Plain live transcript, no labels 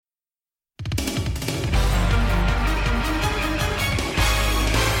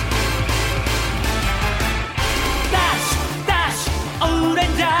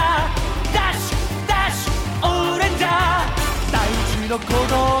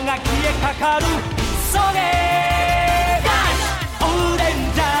が消えかかるそれがオレ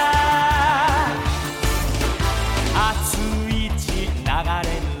ンジャー熱い血流れ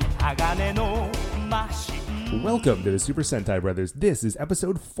る鋼のマシン Welcome to the Super Sentai Brothers. This is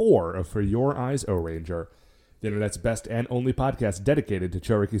episode 4 of For Your Eyes O-Ranger, the internet's best and only podcast dedicated to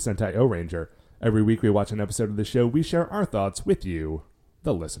Choriki Sentai O-Ranger. Every week we watch an episode of the show, we share our thoughts with you,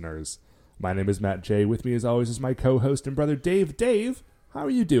 the listeners. My name is Matt J. With me as always is my co-host and brother Dave. Dave, how are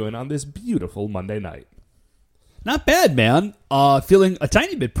you doing on this beautiful Monday night? Not bad, man. Feeling a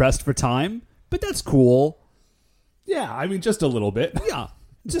tiny bit pressed for time, but that's cool. Yeah, I mean, just a little bit. Yeah,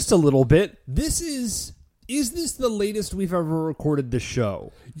 just a little bit. Is this the latest we've ever recorded the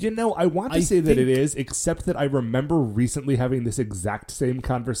show? You know, I want to say that it is, except that I remember recently having this exact same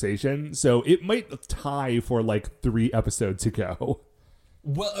conversation, so it might tie for like 3 episodes ago.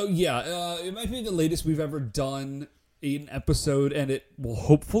 Well, yeah, it might be the latest we've ever done an episode, and it will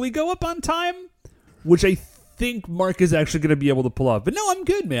hopefully go up on time, which I think Mark is actually going to be able to pull off. But no, I'm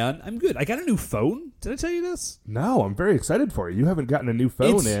good, man. I'm good. I got a new phone. Did I tell you this? No, I'm very excited for you. You haven't gotten a new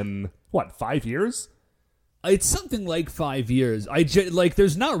phone in, 5 years? It's something like 5 years.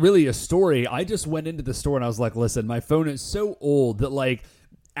 There's not really a story. I just went into the store and I was like, listen, my phone is so old that, like,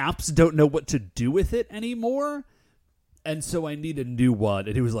 apps don't know what to do with it anymore. And so I need a new one.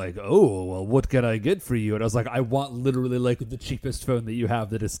 And he was like, oh, well, what can I get for you? And I was like, I want literally, like, the cheapest phone that you have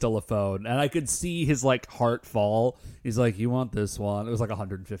that is still a phone. And I could see his, like, heart fall. He's like, you want this one? It was like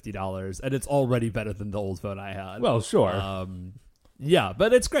 $150. And it's already better than the old phone I had. Well, sure. Yeah,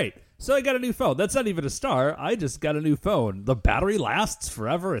 but it's great. So I got a new phone. That's not even a star. I just got a new phone. The battery lasts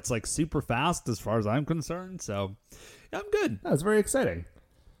forever. It's like super fast as far as I'm concerned. So yeah, I'm good. That's very exciting.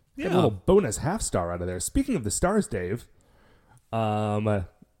 Yeah. Got a little bonus half star out of there. Speaking of the stars, Dave,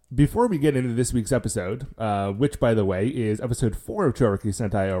 before we get into this week's episode, which, by the way, is episode 4 of Choriki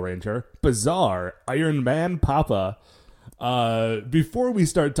Sentai O-Ranger, Bizarre Iron Man Papa. Before we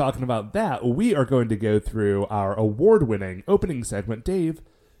start talking about that, we are going to go through our award-winning opening segment. Dave,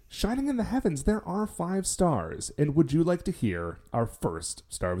 shining in the heavens, there are 5 stars. And would you like to hear our first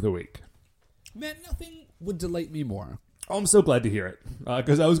star of the week? Man, nothing would delight me more. Oh, I'm so glad to hear it,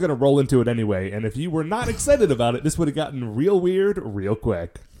 because I was going to roll into it anyway, and if you were not excited about it, this would have gotten real weird real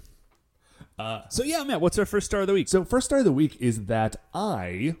quick. So yeah, Matt, what's our first star of the week? So first star of the week is that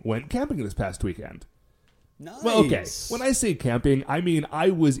I went camping this past weekend. Nice. Well, okay, when I say camping, I mean I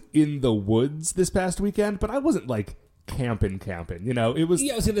was in the woods this past weekend, but I wasn't like camping, you know, it was...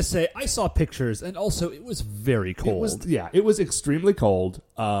 Yeah, I was going to say, I saw pictures, and also it was very cold. It was extremely cold.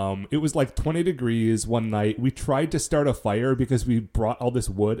 It was like 20 degrees one night. We tried to start a fire because we brought all this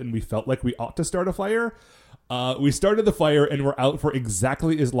wood, and we felt like we ought to start a fire. We started the fire, and we're out for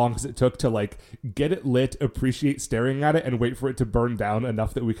exactly as long as it took to, like, get it lit, appreciate staring at it, and wait for it to burn down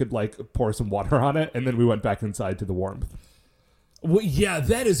enough that we could, like, pour some water on it, and then we went back inside to the warmth. Well, yeah,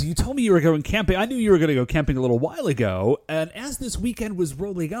 that is... You told me you were going camping. I knew you were going to go camping a little while ago, and as this weekend was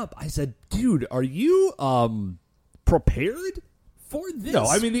rolling up, I said, dude, are you prepared for this? No,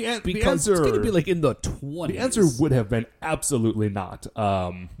 I mean, the answer... It's going to be, like, in the 20s. The answer would have been absolutely not.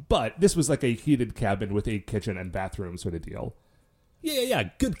 But this was like a heated cabin with a kitchen and bathroom sort of deal. Yeah,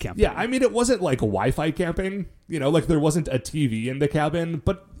 good camping. Yeah, I mean, it wasn't like Wi-Fi camping. You know, like there wasn't a TV in the cabin,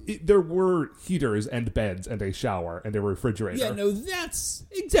 but there were heaters and beds and a shower and a refrigerator. Yeah, no, that's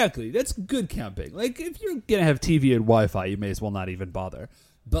good camping. Like, if you're going to have TV and Wi-Fi, you may as well not even bother.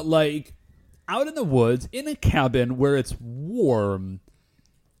 But, like, out in the woods, in a cabin where it's warm,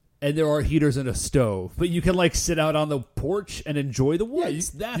 and there are heaters and a stove, but you can, like, sit out on the porch and enjoy the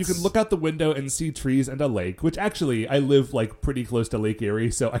woods. Yeah, you can look out the window and see trees and a lake, which actually, I live, like, pretty close to Lake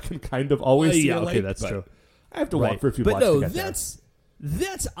Erie, so I can kind of always see a lake. Okay, that's true. I have to walk for a few blocks to get there.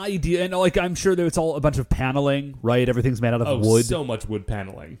 That's ideal. And, like, I'm sure that it's all a bunch of paneling, right? Everything's made out of wood. So much wood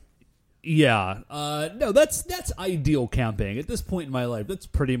paneling. Yeah. No, that's ideal camping. At this point in my life, that's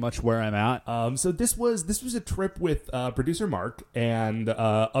pretty much where I'm at. So this was a trip with producer Mark and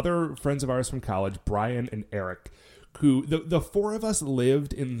other friends of ours from college, Brian and Eric, who the 4 of us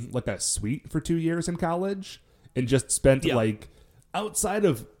lived in like a suite for 2 years in college and just spent like... Outside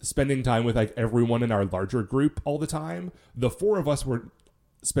of spending time with like everyone in our larger group all the time, the 4 of us were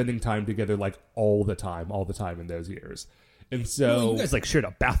spending time together like all the time in those years. And so you guys like shared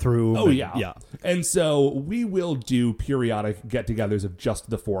a bathroom. Oh, yeah. And so we will do periodic get-togethers of just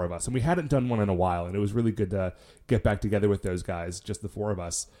the 4 of us. And we hadn't done one in a while, and it was really good to get back together with those guys, just the 4 of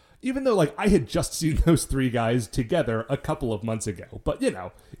us. Even though, like, I had just seen those 3 guys together a couple of months ago. But, you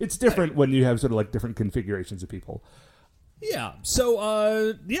know, it's different when you have sort of, like, different configurations of people. Yeah.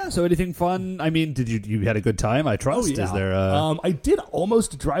 So, So, anything fun? I mean, did you had a good time? I trust. Oh, yeah. Is there? I did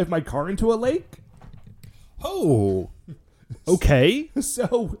almost drive my car into a lake. Oh. Okay.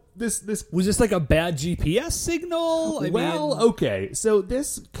 So this Was this like a bad GPS signal? Okay. So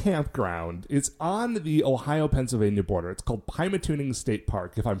this campground is on the Ohio-Pennsylvania border. It's called Pymatuning State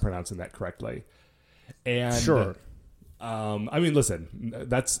Park, if I'm pronouncing that correctly. And Sure. I mean, listen,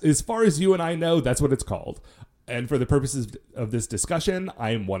 that's as far as you and I know, that's what it's called. And for the purposes of this discussion,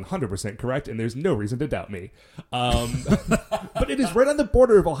 I am 100% correct, and there's no reason to doubt me. But it is right on the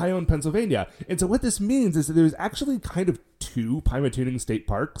border of Ohio and Pennsylvania. And so what this means is that there's actually kind of two Pymatuning State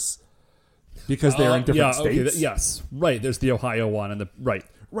Parks because they're in different states. Okay, yes. Right. There's the Ohio one and the... Right.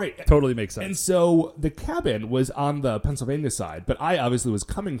 Right. Totally makes sense. And so the cabin was on the Pennsylvania side, but I obviously was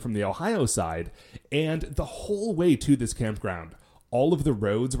coming from the Ohio side. And the whole way to this campground, all of the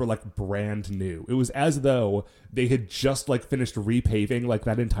roads were like brand new. It was as though they had just like finished repaving like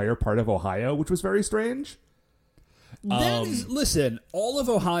that entire part of Ohio, which was very strange. Listen, all of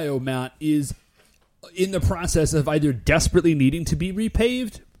Ohio, Matt, is in the process of either desperately needing to be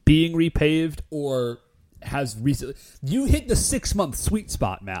repaved, being repaved, or has recently... You hit the 6-month sweet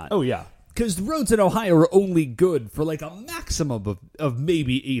spot, Matt. Oh, yeah. Because the roads in Ohio are only good for like a maximum of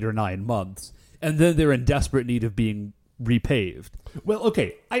maybe 8 or 9 months. And then they're in desperate need of being repaved. Well,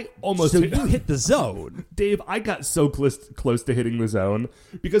 okay, I almost... So you hit the zone. Dave, I got so close to hitting the zone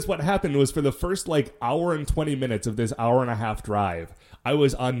because what happened was for the first like hour and 20 minutes of this hour and a half drive, I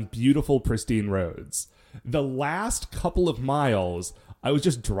was on beautiful, pristine roads. The last couple of miles, I was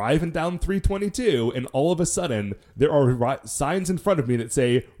just driving down 322, and all of a sudden, there are signs in front of me that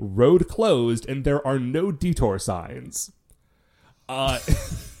say, road closed, and there are no detour signs. And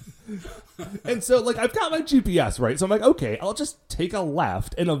so, like, I've got my GPS, right? So I'm like, okay, I'll just take a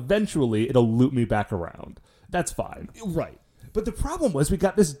left, and eventually it'll loop me back around. That's fine. Right. But the problem was we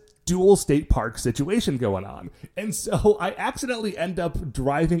got this dual state park situation going on. And so I accidentally end up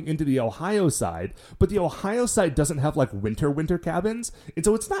driving into the Ohio side, but the Ohio side doesn't have like winter cabins. And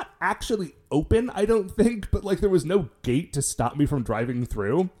so it's not actually open, I don't think, but like there was no gate to stop me from driving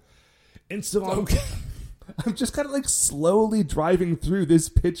through. And so I'm just kind of like slowly driving through this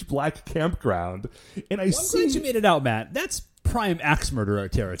pitch black campground. And I'm glad you made it out, Matt. That's prime axe murderer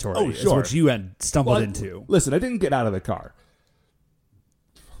territory. Oh, sure. Is what you had stumbled into. Listen, I didn't get out of the car.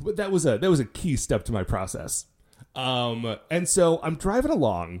 But that was a key step to my process. And so I'm driving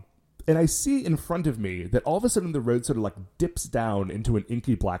along, and I see in front of me that all of a sudden the road sort of like dips down into an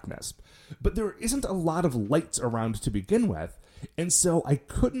inky blackness. But there isn't a lot of lights around to begin with. And so I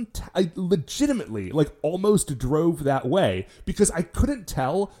legitimately like almost drove that way because I couldn't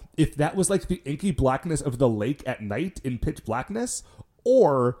tell if that was like the inky blackness of the lake at night in pitch blackness,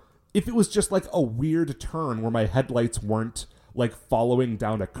 or if it was just like a weird turn where my headlights weren't like following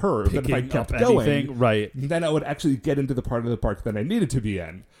down a curve. And if I kept going, right, then I would actually get into the part of the park that I needed to be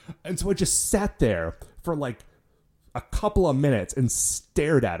in. And so I just sat there for like a couple of minutes and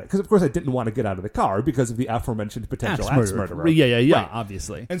stared at it. Because, of course, I didn't want to get out of the car because of the aforementioned potential axe murderer. Yeah, right.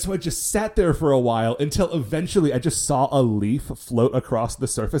 Obviously. And so I just sat there for a while until eventually I just saw a leaf float across the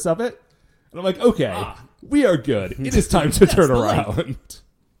surface of it. And I'm like, okay, we are good. It is time to turn around.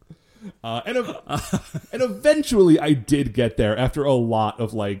 And eventually I did get there after a lot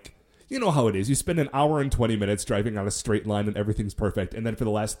of like, you know how it is. You spend an hour and 20 minutes driving on a straight line and everything's perfect. And then for the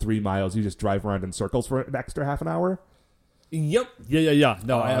last 3 miles, you just drive around in circles for an extra half an hour. Yep. Yeah.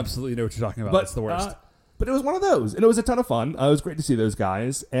 No, I absolutely know what you're talking about. That's the worst. But it was one of those. And it was a ton of fun. It was great to see those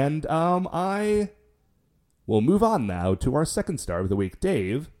guys. And I will move on now to our second star of the week.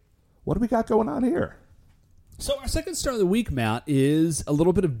 Dave, what do we got going on here? So our second star of the week, Matt, is a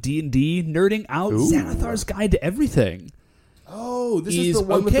little bit of D&D nerding out. Ooh. Xanathar's Guide to Everything. Oh, this is the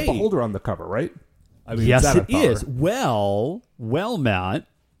one with the beholder on the cover, right? I mean, yes, Xanathar. It is. Well, Matt,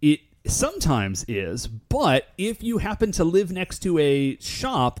 it sometimes is, but if you happen to live next to a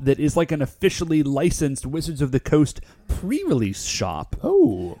shop that is like an officially licensed Wizards of the Coast pre-release shop,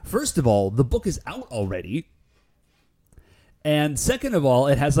 first of all, the book is out already. And second of all,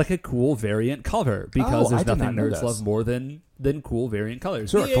 it has like a cool variant cover because there's nothing nerds love more than cool variant colors.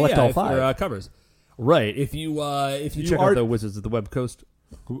 Sure, collect all 5 covers. Right. If you check out the Wizards of the Web Coast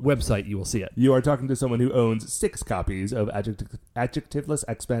website, you will see it. You are talking to someone who owns 6 copies of Adjectiveless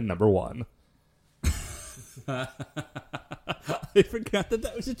X-Men #1. I forgot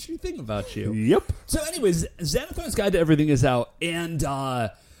that was a true thing about you. Yep. So anyways, Xanathar's Guide to Everything is out, and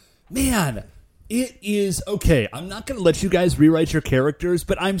man, it is okay. I'm not going to let you guys rewrite your characters,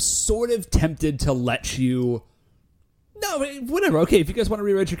 but I'm sort of tempted to let you... No, whatever. Okay, if you guys want to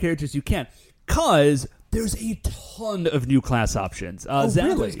rewrite your characters, you can. Because There's a ton of new class options. Xanathar's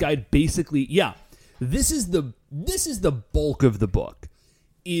really? Guide basically, yeah. This is the bulk of the book.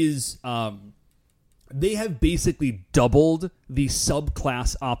 Is they have basically doubled the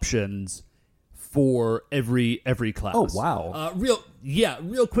subclass options for every class. Oh, wow.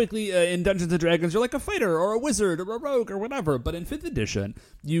 Real quickly, in Dungeons & Dragons, you're like a fighter or a wizard or a rogue or whatever, but in 5th edition,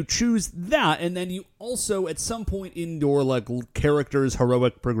 you choose that, and then you also, at some point in your like character's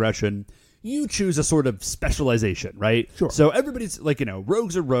heroic progression, you choose a sort of specialization, right? Sure. So everybody's like,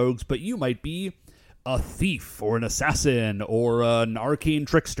 rogues are rogues, but you might be a thief or an assassin or an arcane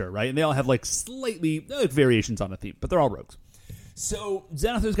trickster, right? And they all have like slightly variations on a theme, but they're all rogues. So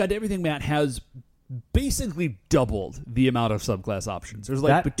Xanathar's Guide to Everything, Matt, has basically doubled the amount of subclass options. There's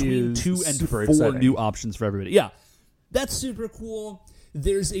like That between is 2 and 4 exciting. new options for everybody. Yeah, that's super cool.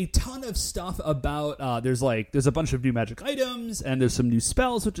 There's a ton of stuff about, there's a bunch of new magic items, and there's some new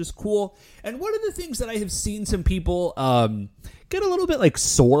spells, which is cool. And one of the things that I have seen some people get a little bit like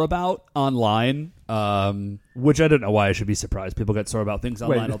sore about online, which I don't know why I should be surprised. People get sore about things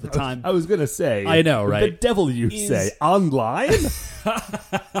online all the time. I was going to say. I know, right? The devil you say. Online?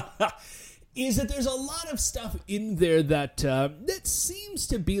 Is that there's a lot of stuff in there that that seems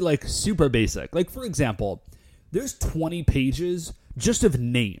to be like super basic. Like, for example, there's 20 pages just of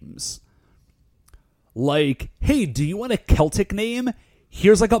names. Like, hey, do you want a Celtic name?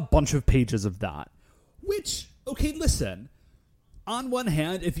 Here's like a bunch of pages of that. Which, okay, listen. On one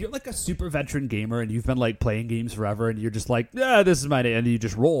hand, if you're like a super veteran gamer and you've been like playing games forever and you're just like, yeah, this is my name, and you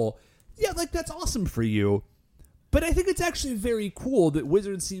just roll, yeah, like that's awesome for you. But I think it's actually very cool that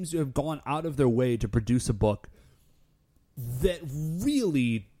Wizards seems to have gone out of their way to produce a book that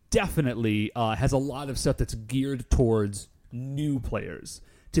really definitely has a lot of stuff that's geared towards new players,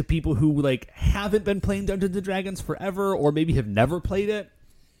 to people who like haven't been playing Dungeons & Dragons forever or maybe have never played it.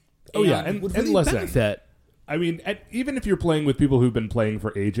 Oh, yeah, and would really listen, benefit. I mean, even if you're playing with people who've been playing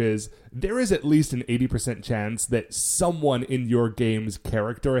for ages, there is at least an 80% chance that someone in your game's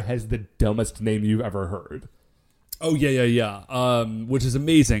character has the dumbest name you've ever heard. Oh, yeah. Which is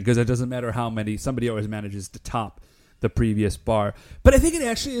amazing, because it doesn't matter how many, somebody always manages to top the previous bar. But I think it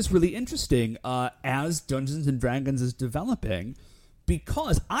actually is really interesting as Dungeons & Dragons is developing,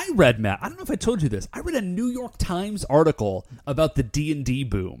 because I read, Matt, I don't know if I told you this, I read a New York Times article about the D&D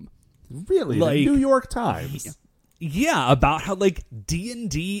boom. Really? Like, the New York Times? Yeah, about how like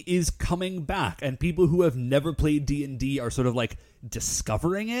D&D is coming back, and people who have never played D&D are sort of like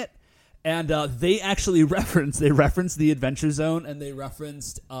discovering it. And they actually referenced the Adventure Zone, and they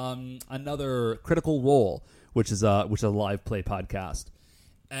referenced another Critical Role, which is a live play podcast.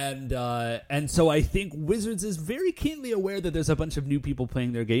 And so I think Wizards is very keenly aware that there's a bunch of new people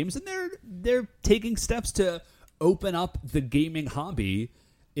playing their games, and they're taking steps to open up the gaming hobby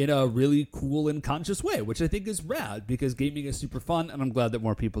in a really cool and conscious way, which I think is rad, because gaming is super fun, and I'm glad that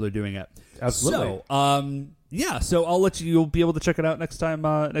more people are doing it. Absolutely. So, so I'll let you'll be able to check it out next time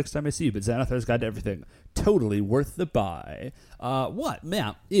I see you. But Xanathar's Guide to Everything, totally worth the buy. What,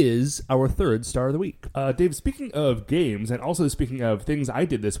 Matt, is our third star of the week? Dave, speaking of games, and also speaking of things I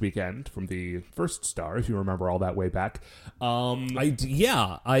did this weekend from the first star, if you remember all that way back.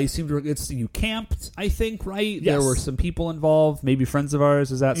 I seem to. You camped, I think, right? Yes. There were some people involved, maybe friends of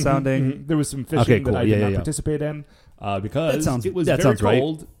ours. Is that sounding? Mm-hmm. There was some fishing cool. that I did not participate in because it was very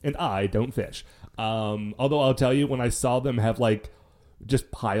cold, and I don't fish. Although I'll tell you, when I saw them have like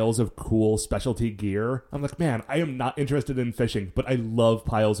just piles of cool specialty gear, I'm like, man, I am not interested in fishing, but I love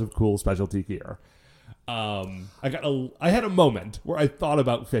piles of cool specialty gear. I had a moment where I thought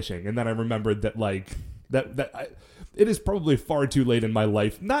about fishing, and then I remembered that it is probably far too late in my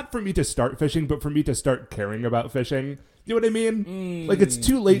life, not for me to start fishing, but for me to start caring about fishing. You know what I mean? Like, it's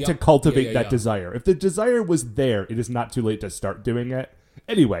too late to cultivate that desire. If the desire was there, it is not too late to start doing it.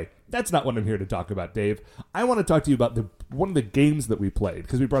 Anyway, that's not what I'm here to talk about, Dave. I want to talk to you about one of the games that we played,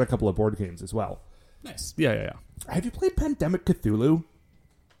 because we brought a couple of board games as well. Nice. Yeah. Have you played Pandemic Cthulhu?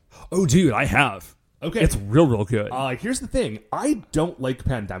 Oh, dude, I have. Okay. It's real good. Here's the thing. I don't like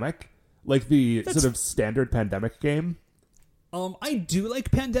Pandemic, like the sort of standard Pandemic game. I do like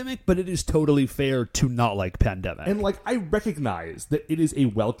Pandemic, but it is totally fair to not like Pandemic. And I recognize that it is a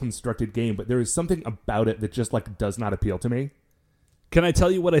well-constructed game, but there is something about it that just does not appeal to me. Can I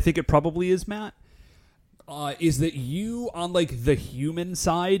tell you what I think it probably is, Matt? Is that you, on the human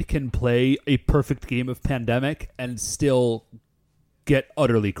side, can play a perfect game of Pandemic and still get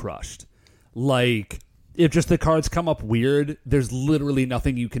utterly crushed. If just the cards come up weird, there's literally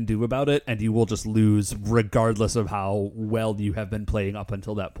nothing you can do about it, and you will just lose regardless of how well you have been playing up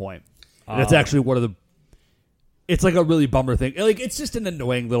until that point. And it's actually It's like a really bummer thing. Like, it's just an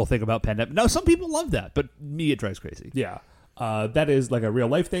annoying little thing about pandemic. Now, some people love that, but me, it drives crazy. Yeah. That is like a real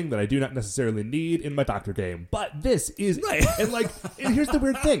life thing that I do not necessarily need in my doctor game, but this is Right. and here's the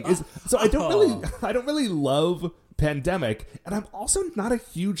weird thing is, so I don't really love Pandemic, and I'm also not a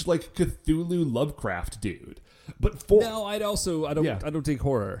huge like Cthulhu Lovecraft dude. But No, I don't take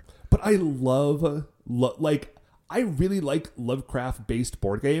horror. but I love like I really like Lovecraft based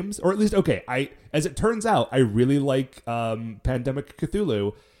board games, or at least as it turns out, I really like Pandemic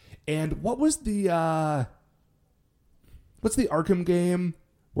Cthulhu. And what's the Arkham game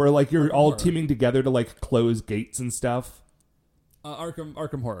where like you're all teaming together to like close gates and stuff?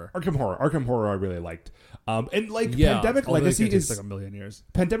 Arkham Horror. Arkham Horror I really liked. And like Yeah, Pandemic although Legacy it takes is like a million years.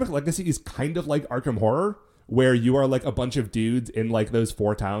 Pandemic Legacy is kind of like Arkham Horror, where you are like a bunch of dudes in like those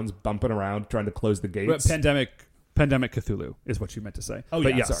 4 towns bumping around trying to close the gates. Pandemic Cthulhu is what you meant to say. Oh, but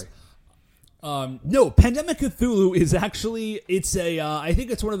yeah, yes. sorry. No, Pandemic Cthulhu is actually, it's I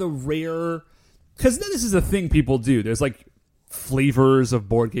think it's one of the rare, because this is a thing people do. There's like flavors of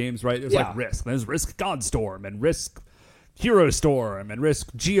board games, right? There's Yeah. like Risk. There's Risk Godstorm and Risk Hero Storm and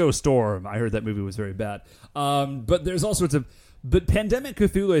Risk Geostorm. I heard that movie was very bad. But there's all sorts of, but Pandemic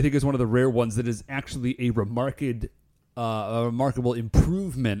Cthulhu I think is one of the rare ones that is actually a remarkable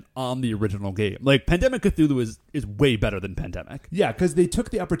improvement on the original game. Like Pandemic Cthulhu is way better than Pandemic. Yeah, because they took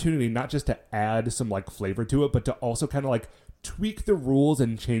the opportunity not just to add some like flavor to it, but to also kind of like tweak the rules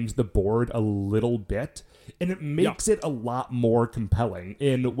and change the board a little bit. And it makes it a lot more compelling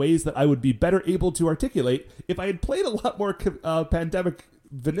in ways that I would be better able to articulate if I had played a lot more Pandemic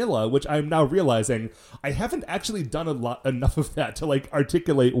Vanilla, which I'm now realizing I haven't actually done enough of that to like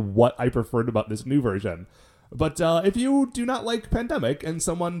articulate what I preferred about this new version. But if you do not like Pandemic and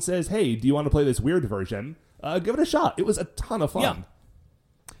someone says, hey, do you want to play this weird version? Give it a shot. It was a ton of fun.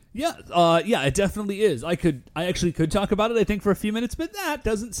 Yeah, it definitely is. I actually could talk about it, I think, for a few minutes, but that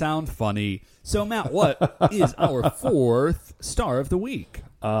doesn't sound funny. So, Matt, what is our 4th star of the week?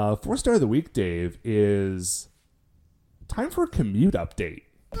 4 star of the week, Dave, is time for a commute update.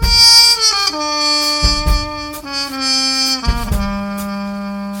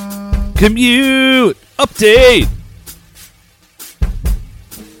 Commute update.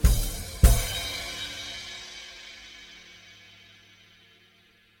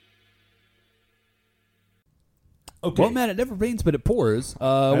 Okay. Well, man, it never rains, but it pours.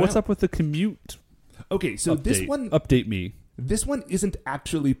 What's up with the commute? Okay, so Update. this one Update me. This one isn't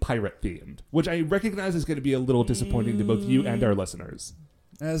actually pirate themed, which I recognize is going to be a little disappointing to both you and our listeners.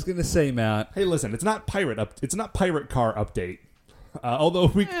 I was gonna say, Matt. Hey, listen, it's not pirate car update. Although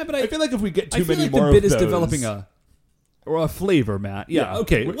I feel like if we get too many more the bit of is those, developing a flavor, Matt. Yeah. Yeah.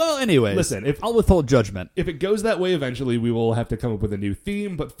 Okay. Well, anyways, Listen, I'll withhold judgment. if it goes that way eventually, we will have to come up with a new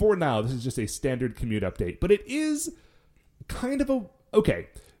theme. But for now, this is just a standard commute update. But it is kind of okay.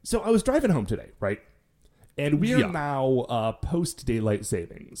 So I was driving home today, right? And we are now post daylight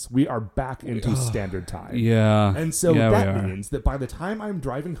savings. We are back into standard time. Yeah. And so that means that by the time I'm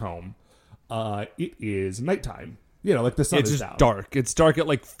driving home, it is nighttime. You know, like the sun It's is just down. dark. It's dark at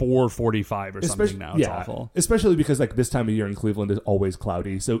like 4:45 or something now. It's yeah, awful. especially because like this time of year in Cleveland is always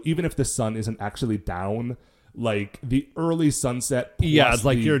cloudy. So even if the sun isn't actually down, like the early sunset. Yeah, it's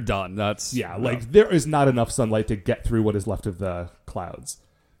like the- you're done. That's like there is not enough sunlight to get through what is left of the clouds.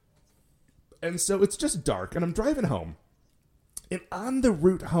 And so it's just dark, and I'm driving home. And on the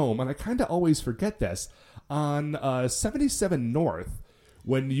route home, and I kind of always forget this, on 77 North,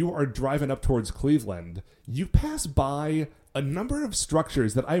 when you are driving up towards Cleveland, you pass by a number of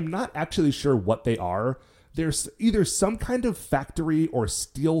structures that I'm not actually sure what they are. There's either some kind of factory or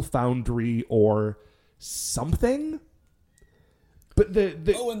steel foundry or something. But the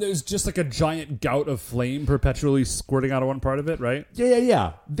and there's just like a giant gout of flame perpetually squirting out of one part of it, right?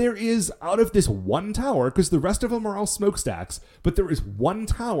 Yeah. There is, out of this one tower, because the rest of them are all smokestacks, but there is one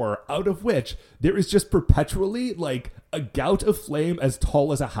tower out of which there is just perpetually, like, a gout of flame as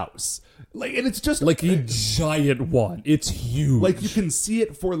tall as a house. Like, and it's just... Like a giant one. It's huge. Like, you can see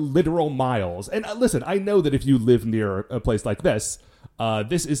it for literal miles. And listen, I know that if you live near a place like this,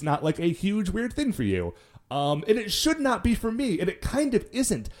 this is not, like, a huge weird thing for you. And it should not be for me, and it kind of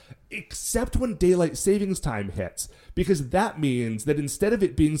isn't, except when daylight savings time hits, because that means that instead of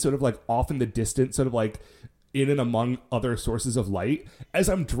it being sort of like off in the distance, sort of like in and among other sources of light, as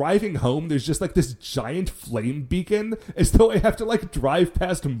I'm driving home, there's just like this giant flame beacon, as though I have to like drive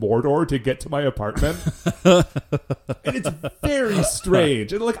past Mordor to get to my apartment. And it's very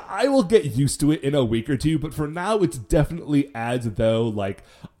strange. And like, I will get used to it in a week or two, but for now, it's definitely as though like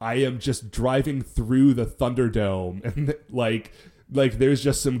I am just driving through the Thunderdome, and like like there's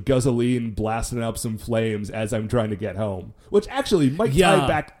just some gasoline blasting up some flames as I'm trying to get home, which actually might tie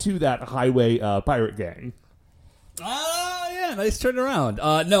back to that highway pirate gang. Yeah, nice turnaround.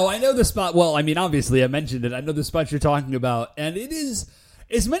 No, I know the spot. Well, I mean, obviously, I mentioned it. I know the spot you're talking about, and it is,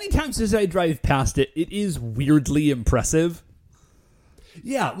 as many times as I drive past it, it is weirdly impressive.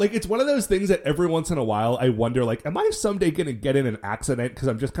 Yeah, like it's one of those things that every once in a while I wonder, like, am I someday going to get in an accident because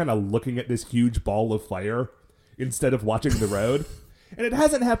I'm just kind of looking at this huge ball of fire instead of watching the road? And it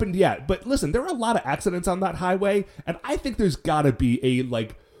hasn't happened yet. But listen, there are a lot of accidents on that highway, and I think there's got to be a,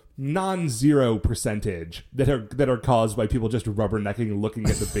 like, non-zero percentage that are caused by people just rubbernecking looking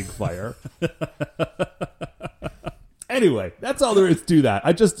at the big fire. Anyway, that's all there is to that.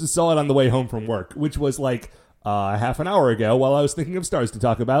 I just saw it on the way home from work, which was like half an hour ago while I was thinking of stars to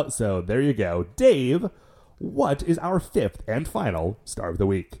talk about. So there you go. Dave, what is our fifth and final star of the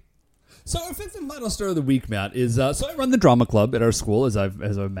week? So our fifth and final star of the week, Matt, is so I run the drama club at our school, as I've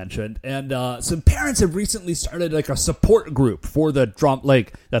mentioned, and some parents have recently started like a support group for the drama.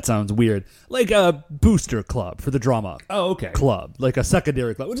 Like, that sounds weird, like a booster club for the drama. Oh, okay. Club, like a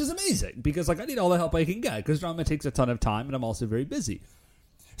secondary club, which is amazing because like I need all the help I can get because drama takes a ton of time, and I'm also very busy.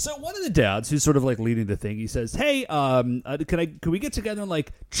 So one of the dads who's sort of like leading the thing, he says, "Hey, can we get together and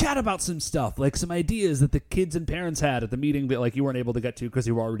like chat about some stuff, like some ideas that the kids and parents had at the meeting that like you weren't able to get to because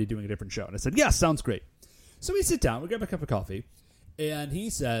you were already doing a different show?" And I said, "Yes, sounds great." So we sit down, we grab a cup of coffee, and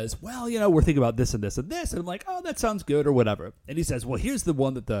he says, "Well, you know, we're thinking about this and this and this," and I'm like, "Oh, that sounds good," or whatever. And he says, "Well, here's the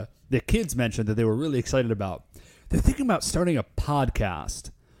one that the kids mentioned that they were really excited about. They're thinking about starting a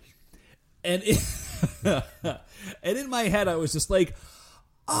podcast." And and in my head, I was just like,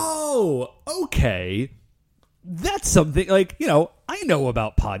 oh, okay. That's something, like, you know, I know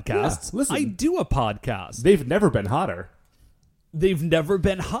about podcasts. Yeah, listen, I do a podcast. They've never been hotter. They've never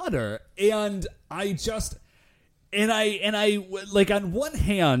been hotter. And I just, and I like, on one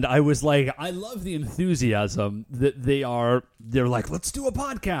hand, I was like, I love the enthusiasm that they're like, let's do a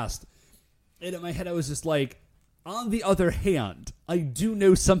podcast. And in my head, I was just like, on the other hand, I do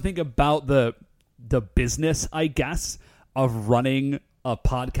know something about the business, I guess, of running a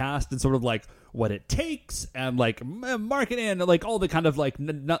podcast and sort of like what it takes and like marketing and like all the kind of like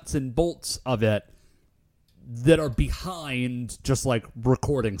nuts and bolts of it that are behind just like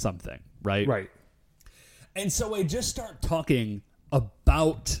recording something, right? Right. And so I just start talking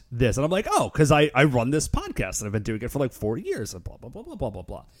about this, and I'm like, oh, because I run this podcast and I've been doing it for like 4 years and blah blah blah blah blah blah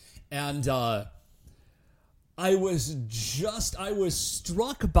blah. And I was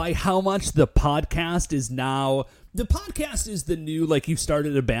struck by how much the podcast is now. The podcast is the new, like, you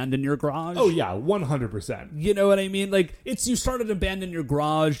started a band in your garage. Oh, yeah, 100%. You know what I mean? Like, it's you started a band in your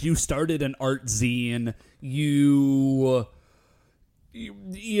garage, you started an art zine, you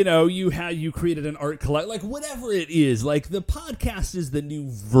created an art collect, like, whatever it is. Like, the podcast is the new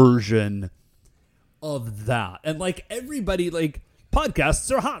version of that. And, like, everybody, like,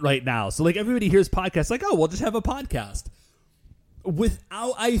 podcasts are hot right now. So, like, everybody hears podcasts, like, oh, we'll just have a podcast.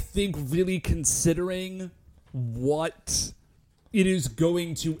 Without, I think, really considering what it is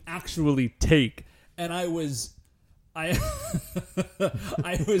going to actually take. And I was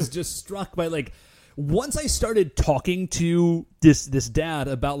just struck by, like, once I started talking to this dad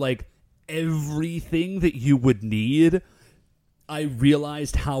about like everything that you would need, I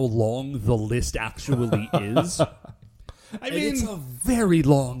realized how long the list actually is. I mean, it's a very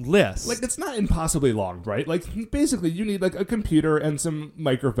long list. Like, it's not impossibly long, right? Like, basically, you need, like, a computer and some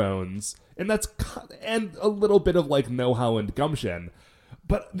microphones, and and a little bit of, like, know-how and gumption.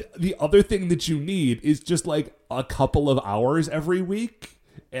 But the other thing that you need is just, like, a couple of hours every week,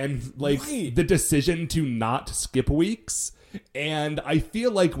 and, like, right. The decision to not skip weeks. And I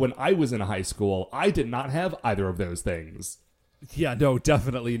feel like when I was in high school, I did not have either of those things. Yeah, no,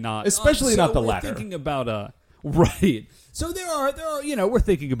 definitely not. Especially not the latter. Thinking about right. So there are, we're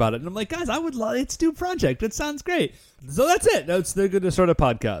thinking about it, and I'm like, guys, let's do a project. It sounds great. So that's it. They're going to start a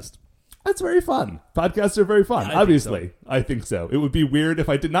podcast. That's very fun. Podcasts are very fun. Yeah, Obviously, I think so. It would be weird if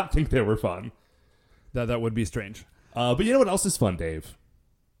I did not think they were fun. That would be strange. But you know what else is fun, Dave?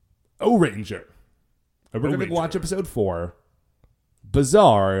 O-Ranger. And we're going to watch episode 4,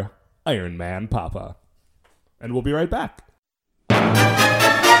 Bizarre Iron Man Papa. And we'll be right back.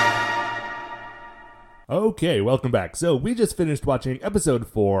 Okay, welcome back. So we just finished watching episode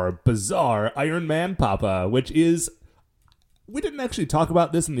 4, Bizarre Iron Man Papa, which is... We didn't actually talk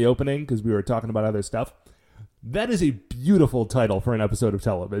about this in the opening because we were talking about other stuff. That is a beautiful title for an episode of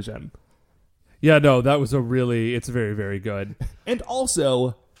television. Yeah, no, that was it's very, very good. And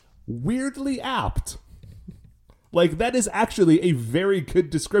also, weirdly apt. Like, that is actually a very good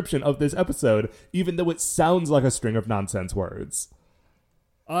description of this episode, even though it sounds like a string of nonsense words.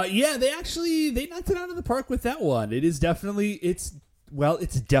 Yeah, they knocked it out of the park with that one. It's definitely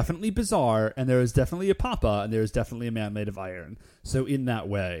bizarre, and there is definitely a papa, and there is definitely a man made of iron. So in that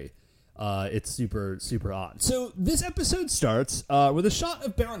way, it's super, super odd. So this episode starts with a shot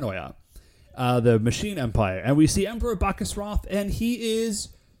of Baranoia, the Machine Empire, and we see Emperor Bacchus Wrath, and he is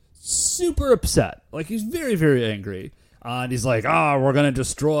super upset. Like, he's very, very angry. And he's like, we're going to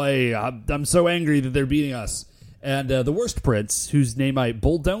destroy. I'm so angry that they're beating us. And the worst prince, whose name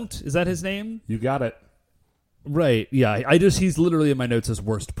Bulldont, is that his name? You got it. Right, yeah. He's literally in my notes as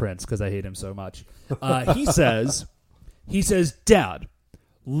worst prince because I hate him so much. He says, Dad,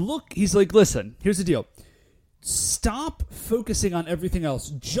 look, he's like, listen, here's the deal. Stop focusing on everything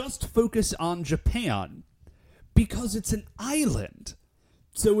else. Just focus on Japan because it's an island.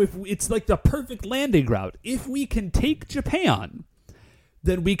 So if it's like the perfect landing route, if we can take Japan,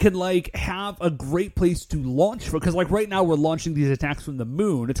 then we can like have a great place to launch for. Because like right now we're launching these attacks from the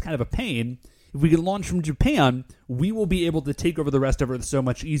moon. It's kind of a pain. If we can launch from Japan, we will be able to take over the rest of Earth so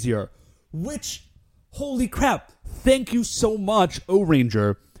much easier. Which, holy crap! Thank you so much,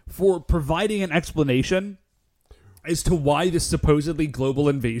 O-Ranger, for providing an explanation as to why this supposedly global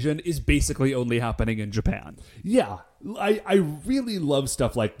invasion is basically only happening in Japan. Yeah, I really love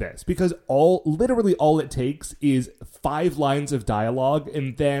stuff like this because literally all it takes is 5 lines of dialogue,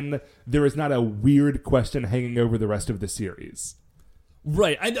 and then there is not a weird question hanging over the rest of the series.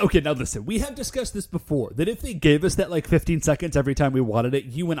 Right. Okay, now listen. We have discussed this before, that if they gave us that like 15 seconds every time we wanted it,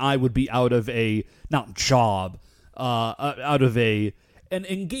 you and I would be out of an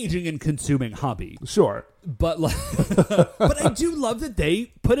engaging and consuming hobby. Sure. But like, but I do love that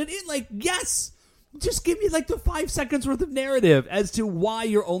they put it in. Like, yes, just give me like the 5 seconds worth of narrative as to why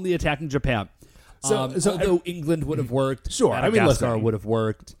you're only attacking Japan. Although England would have worked, sure, Madagascar would have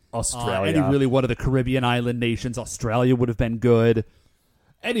worked, Australia, any really one of the Caribbean island nations, Australia would have been good.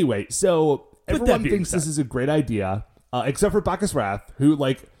 Anyway, so everyone thinks this is a great idea, except for Bacchus Wrath, who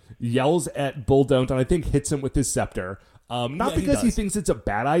like yells at Bulldont and I think hits him with his scepter. Not because he thinks it's a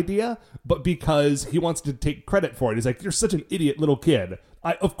bad idea, but because he wants to take credit for it. He's like, you're such an idiot little kid.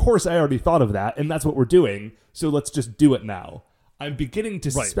 Of course I already thought of that, and that's what we're doing, so let's just do it now. I'm beginning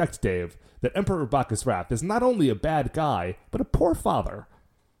to suspect, Dave, that Emperor Bacchus Wrath is not only a bad guy, but a poor father.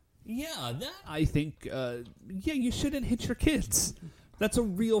 Yeah, that I think, you shouldn't hit your kids. That's a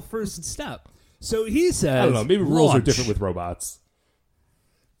real first step. So he says, I don't know, maybe rules are different with robots.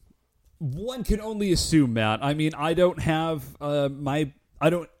 One can only assume, Matt. I mean, I don't have I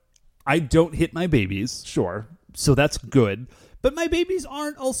don't hit my babies. Sure. So that's good. But my babies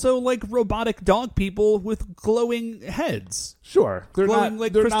aren't also like robotic dog people with glowing heads. Sure. They're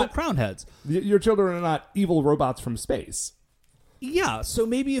crystal crown heads. Your children are not evil robots from space. Yeah, so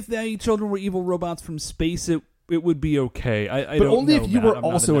maybe if the children were evil robots from space, it would be okay. I but don't only know, if you Matt. were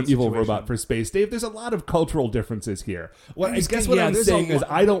also an evil robot for space, Dave. There's a lot of cultural differences here. Well, I guess what I'm saying is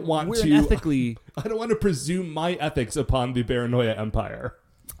I don't want to presume my ethics upon the Baranoia Empire.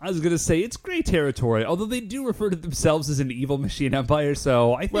 I was going to say it's gray territory, although they do refer to themselves as an evil machine empire,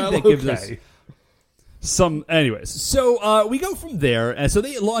 so I think that gives us some... Anyways, so we go from there, and so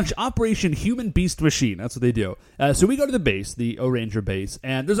they launch Operation Human Beast Machine. That's what they do. So we go to the base, the O-Ranger base,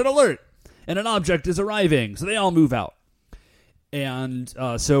 and there's an alert, and an object is arriving, so they all move out. And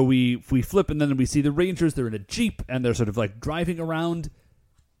so we flip, and then we see the Rangers. They're in a Jeep, and they're sort of like driving around,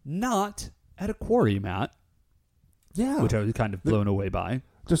 not at a quarry, Matt. Yeah. Which I was kind of blown away by.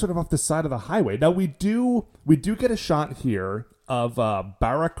 Just sort of off the side of the highway. Now, we do get a shot here of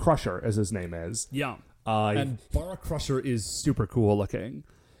Barra Crusher, as his name is. Yeah. And Barra Crusher is super cool looking.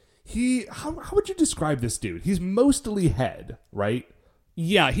 How would you describe this dude? He's mostly head, right?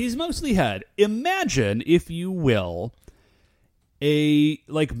 Yeah, he's mostly head. Imagine, if you will, a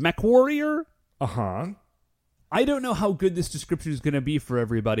like mech warrior. Uh-huh. I don't know how good this description is going to be for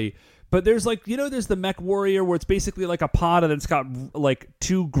everybody, but there's like, there's the mech warrior where it's basically like a pod and it's got like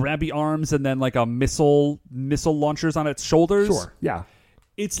 2 grabby arms and then like a missile launchers on its shoulders. Sure. Yeah.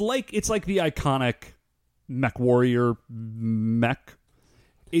 It's like the iconic mech warrior mech.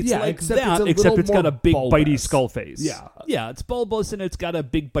 It's like that, except it's got a big bitey skull face. Yeah. Yeah, it's bulbous and it's got a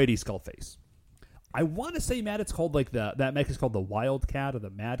big bitey skull face. I want to say, Matt, it's called like that mech is called the Wildcat or the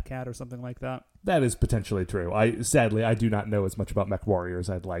Mad Cat or something like that. That is potentially true. Sadly, I do not know as much about mech warriors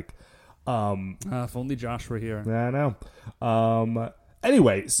I'd like. If only Josh were here. I know.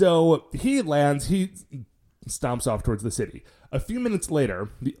 Anyway, so he lands. He stomps off towards the city. A few minutes later,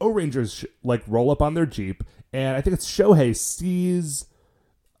 the O-Rangers roll up on their Jeep, and I think it's Shohei sees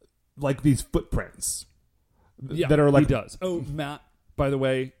like these footprints that are like. He does. Oh, Matt. By the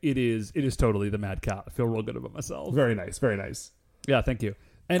way, it is totally the Mad Cat. I feel real good about myself. Very nice, very nice. Yeah, thank you.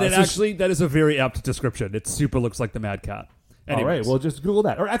 And that is a very apt description. It super looks like the Mad Cat. Anyways. All right, well, just Google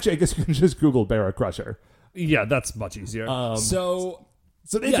that. Or actually, I guess you can just Google Barra Crusher. Yeah, that's much easier. So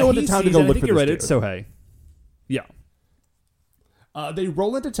they go into town to go look for this dude. It's Sohei. Yeah. They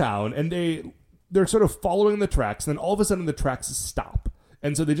roll into town, and they're sort of following the tracks, and then all of a sudden the tracks stop.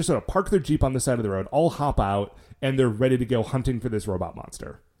 And so they just sort of park their Jeep on the side of the road, all hop out, and they're ready to go hunting for this robot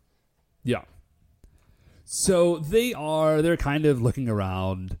monster. Yeah. So they're kind of looking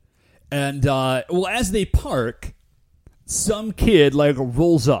around, and as they park, some kid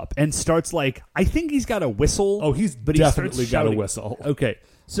rolls up and starts I think he's got a whistle. Oh, he's definitely got a whistle. Okay.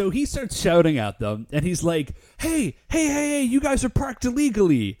 So he starts shouting at them, and he's like, hey, you guys are parked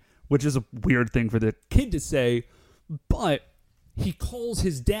illegally, which is a weird thing for the kid to say, but he calls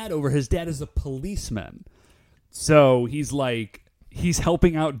his dad over. His dad is a policeman. So he's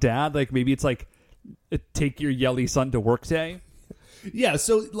helping out dad. Maybe it's take your yelly son to work day. Yeah,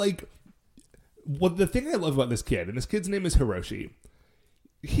 so, the thing I love about this kid, and this kid's name is Hiroshi,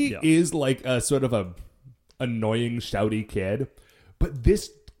 he is, a sort of a annoying, shouty kid, but this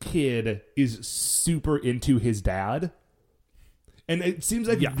kid is super into his dad, and it seems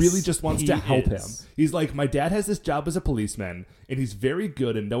like he really just wants to help him. He's like, my dad has this job as a policeman, and he's very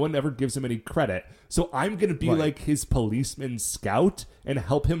good, and no one ever gives him any credit, so I'm going to be his policeman scout and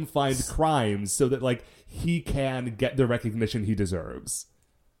help him find crimes so that he can get the recognition he deserves.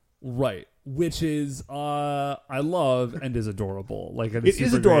 Right, which is I love and is adorable. It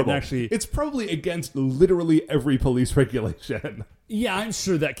is adorable. Actually, it's probably against literally every police regulation. Yeah, I'm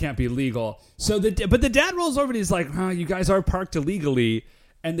sure that can't be legal. So but the dad rolls over and he's like, you guys are parked illegally.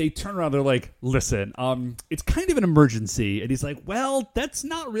 And they turn around, they're like, listen, it's kind of an emergency. And he's like, well, that's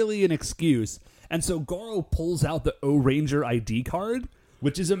not really an excuse. And so Goro pulls out the O-Ranger ID card.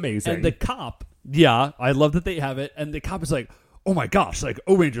 Which is amazing. And the cop, I love that they have it. And the cop is like, oh my gosh,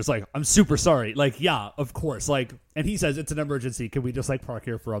 O-Ranger's I'm super sorry. Yeah, of course. And he says, it's an emergency. Can we just park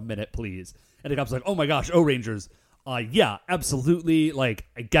here for a minute, please? And the cop's like, oh my gosh, O-Rangers. Yeah, absolutely.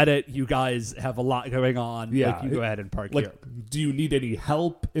 I get it. You guys have a lot going on. Yeah. You go ahead and park here. Do you need any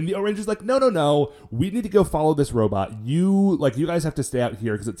help? And the O-Ranger's like, no. We need to go follow this robot. You guys have to stay out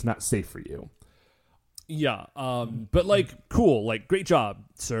here because it's not safe for you. Yeah. But cool. Great job,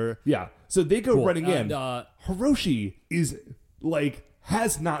 sir. Yeah. So they go running in. Hiroshi is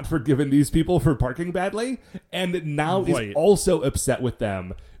has not forgiven these people for parking badly, and now is also upset with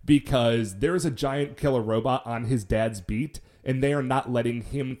them because there's a giant killer robot on his dad's beat, and they are not letting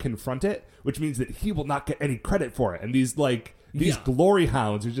him confront it, which means that he will not get any credit for it. And these glory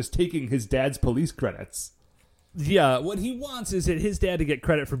hounds are just taking his dad's police credits. Yeah, what he wants is that his dad to get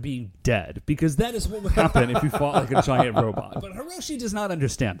credit for being dead, because that is what would happen if you fought a giant robot. But Hiroshi does not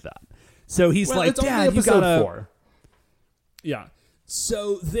understand that. So he's Dad, you gotta... 4. Yeah.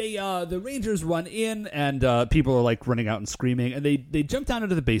 So the Rangers run in, and people are running out and screaming, and they jump down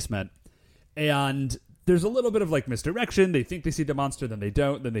into the basement, and there's a little bit of misdirection. They think they see the monster, then they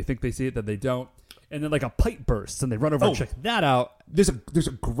don't. Then they think they see it, then they don't. And then a pipe bursts, and they run over and check that out. There's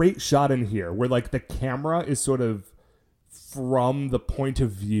a great shot in here where the camera is sort of from the point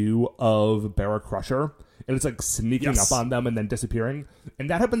of view of Barra Crusher, and it's sneaking up on them and then disappearing. And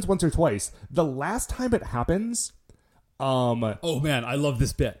that happens once or twice. The last time it happens... oh man, I love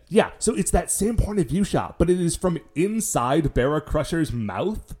this bit. Yeah, so it's that same point of view shot, but it is from inside Barra Crusher's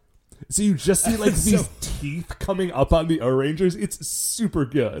mouth. So you just see these teeth coming up on the O-Rangers. It's super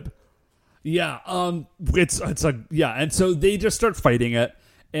good. Yeah, and so they just start fighting it,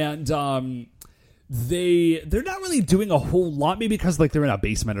 and they're not really doing a whole lot, maybe because they're in a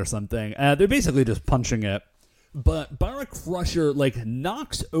basement or something. They're basically just punching it. But Barra Crusher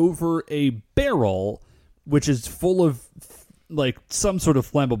knocks over a barrel, which is full of some sort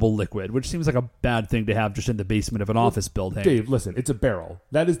of flammable liquid, which seems like a bad thing to have just in the basement of an office building. Dave, listen, it's a barrel.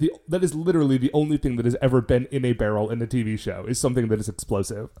 That is literally the only thing that has ever been in a barrel in a TV show, is something that is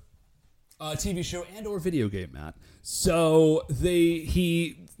explosive. TV show and or video game, Matt. So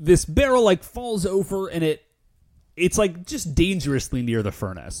this barrel falls over, and it's just dangerously near the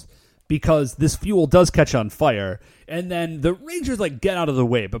furnace, because this fuel does catch on fire, and then the Rangers get out of the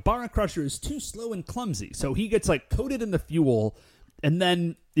way, but Barra Crusher is too slow and clumsy, so he gets coated in the fuel and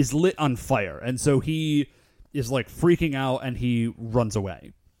then is lit on fire, and so he is freaking out, and he runs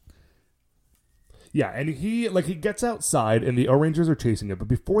away. Yeah, and he gets outside, and the O-Rangers are chasing it, but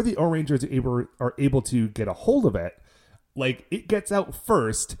before the O-Rangers are able to get a hold of it, it gets out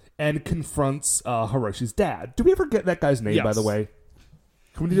first and confronts Hiroshi's dad. Do we ever get that guy's name, by the way?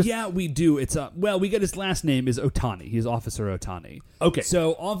 Yeah, we do. It's we get his last name is Otani. He's Officer Otani. Okay.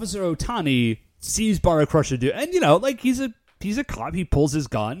 So Officer Otani sees Barra Crusher do, and he's a He's a cop. He pulls his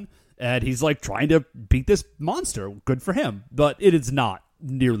gun, and he's like trying to beat this monster. Good for him. But it is not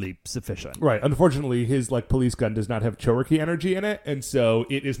nearly sufficient. Right. Unfortunately, his like police gun does not have Cherokee energy in it, and so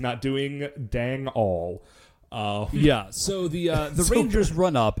it is not doing dang all. Yeah. So the Rangers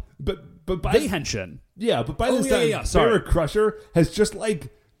run up. But by They henshin. Yeah, but by this time, Sorry. Barra Crusher has just like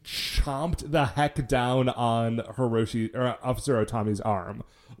chomped the heck down on Hiroshi or Officer Otami's arm.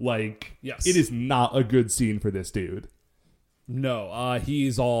 Like, Yes. it is not a good scene for this dude. No,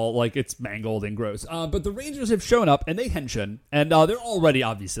 he's all like it's mangled and gross. But the Rangers have shown up and they henshin, and they're already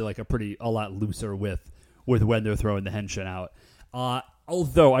obviously like a lot looser with when they're throwing the henshin out.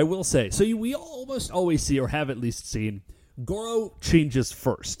 Although I will say, so we almost always see or have at least seen Goro changes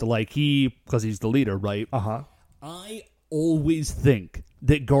first, like because he's the leader, right? I always think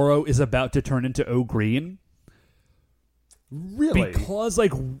that Goro is about to turn into O'Green. Really? Because,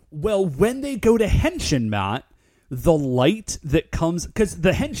 when they go to henshin, Matt, the light that comes... Because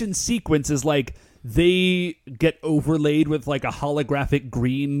the henshin sequence is, they get overlaid with, a holographic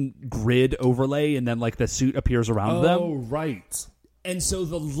green grid overlay, and then, the suit appears around them. Oh, right. And so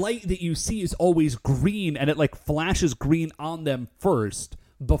the light that you see is always green, and it, flashes green on them first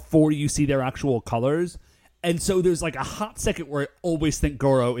before you see their actual colors. And so there's, a hot second where I always think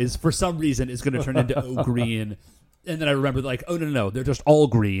Goro is, for some reason, is going to turn into O'Green. And then I remember, oh, no, they're just all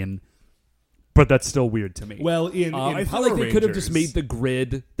green. But that's still weird to me. Well, in I feel Power like they could have just Rangers- made the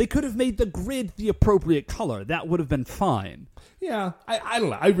grid... They could have made the grid the appropriate color. That would have been fine. Yeah, I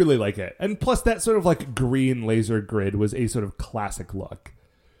don't know. I really like it. And plus, that sort of, green laser grid was a sort of classic look.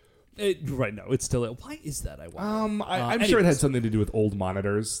 Right, no, it's still... Why is that, I wonder? I'm sure it had something to do with old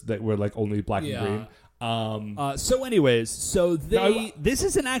monitors that were, only black and green. So this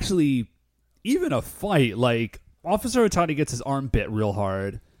isn't actually even a fight. Officer Otani gets his arm bit real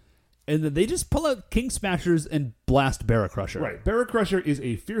hard, and then they just pull out King Smashers and blast Barra Crusher. Right. Barra Crusher is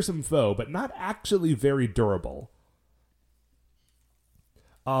a fearsome foe, but not actually very durable.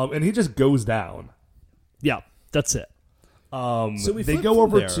 And he just goes down. Yeah, that's it. So they go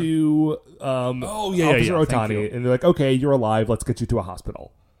over to Officer Otani, and they're like, okay, you're alive, let's get you to a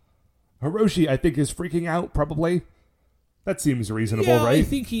hospital. Hiroshi, I think, is freaking out, probably. That seems reasonable, right? I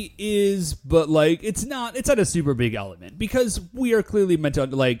think he is, but it's not a super big element because we are clearly meant to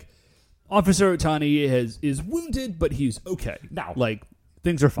Officer Otani is wounded, but he's okay. Now,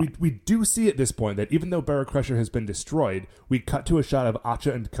 things are fine. We do see at this point that even though Barra Crusher has been destroyed, we cut to a shot of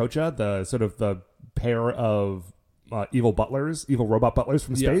Acha and Kocha, the sort of the pair of evil robot butlers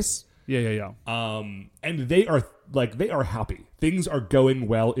from space. Yeah. And they are happy. Things are going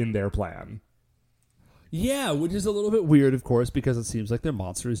well in their plan. Yeah, which is a little bit weird, of course, because it seems like their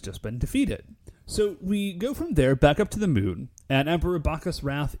monster has just been defeated. So we go from there back up to the moon, and Emperor Bacchus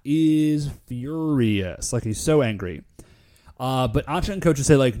Wrath is furious. He's so angry. But Acha and Kocha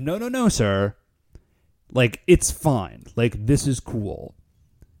say, no, sir. It's fine. This is cool.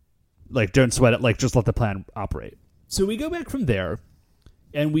 Don't sweat it. Just let the plan operate. So we go back from there,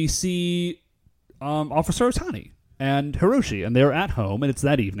 and we see Officer Otani and Hiroshi, and they're at home, and it's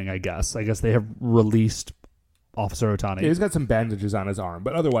that evening, I guess. I guess they have released Officer Otani. Yeah, he's got some bandages on his arm,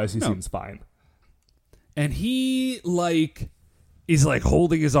 but otherwise he seems fine. And he, is,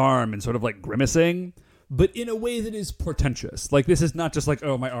 holding his arm and sort of, grimacing, but in a way that is portentous. This is not just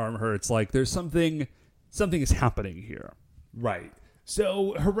oh, my arm hurts. There's something is happening here. Right.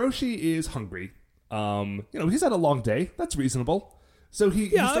 So Hiroshi is hungry. He's had a long day. That's reasonable. So he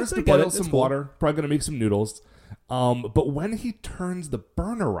starts to boil some water. Probably going to make some noodles. But when he turns the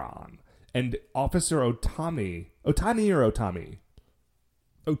burner on, and Officer Otani,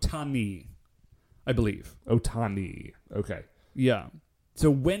 I believe. Otani. Okay. Yeah. So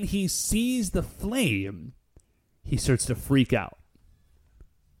when he sees the flame, he starts to freak out.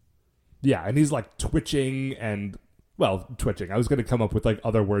 Yeah, and he's twitching and... Well, twitching. I was going to come up with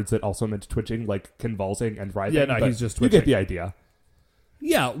other words that also meant twitching, like convulsing and writhing. Yeah, no, but he's just twitching. You get the idea.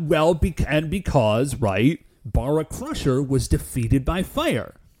 Yeah, well, because, right, Barra Crusher was defeated by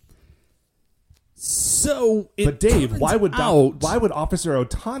fire. So, But Dave, why would why Officer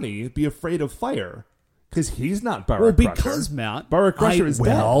Otani be afraid of fire? Because he's not Barra Well, Crusher. because, Matt... Barra Crusher is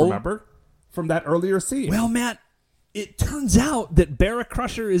dead, remember? From that earlier scene. Well, Matt, it turns out that Barra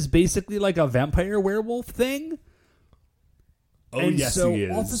Crusher is basically like a vampire werewolf thing. Oh, and yes, so he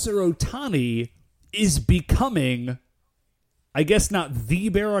is. Officer Otani is becoming, I guess not the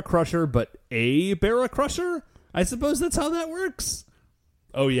Barra Crusher, but a Barra Crusher? I suppose that's how that works.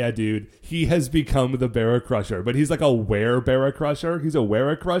 Oh, yeah, dude. He has become the Barra Crusher, but he's like a Barra Crusher. He's a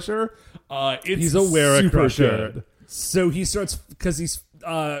Wera Crusher. He's a Wera super Crusher. good. So he starts, because he's,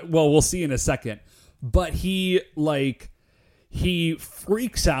 we'll see in a second, but he, he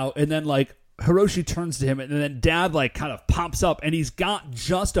freaks out, and then like Hiroshi turns to him, and then Dad like kind of pops up, and he's got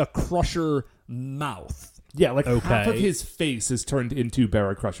just a Crusher mouth. Yeah, like half of Okay. his face is turned into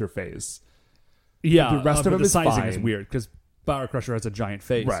Barra Crusher face. Yeah, The rest of but him the is sizing is fine. weird because Barra Crusher has a giant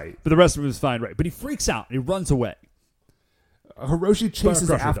face, Right. But the rest of him is fine, right? But he freaks out. And he runs away. Hiroshi chases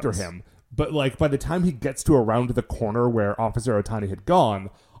Crusher after does. him, but like by the time he gets to around the corner where Officer Otani had gone,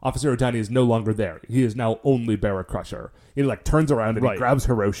 Officer Otani is no longer there. He is now only Barra Crusher. He like turns around and he Right. grabs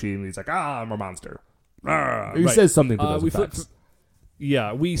Hiroshi and he's like, I'm a monster. He Right. says something to those we flip- effects.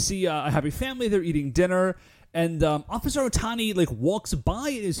 Yeah, we see a happy family. They're eating dinner, and Officer Otani like walks by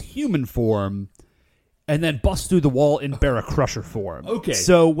in his human form, and then busts through the wall in Barra Crusher form. Okay.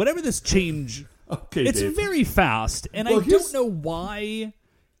 So whatever this change, Okay, it's Dave. very fast, and Well, I here's- don't know why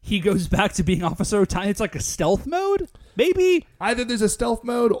he goes back to being Officer Otani. It's like a stealth mode, maybe. Either there's a stealth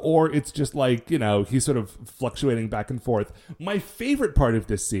mode or it's just like, he's sort of fluctuating back and forth. My favorite part of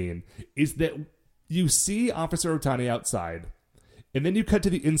this scene is that you see Officer Otani outside, and then you cut to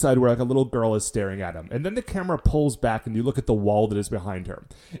the inside where like a little girl is staring at him. And then the camera pulls back and you look at the wall that is behind her.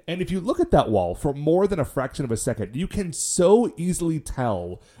 And if you look at that wall for more than a fraction of a second, you can so easily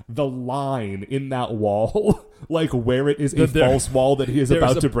tell the line in that wall, like where it is a There- false wall that he is there's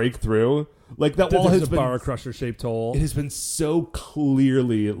about a- to break through. Like that wall There's has a been Barra Crusher shaped hole. it has been so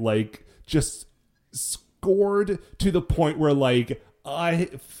clearly like just scored to the point where like a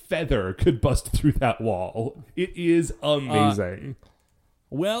feather could bust through that wall. It is amazing.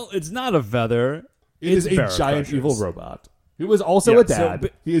 Well, it's not a feather. It is it's a Barra giant Crushers. evil robot. He was also Yeah, a so dad. ba-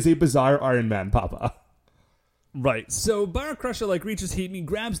 He is a bizarre Iron Man papa. Right. So Barra Crusher like reaches he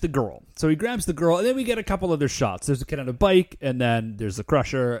grabs the girl. So he grabs the girl, and then we get a couple other shots. There's a kid on a bike, and then there's the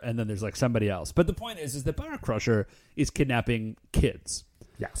Crusher, and then there's like somebody else. But the point is that Barra Crusher is kidnapping kids.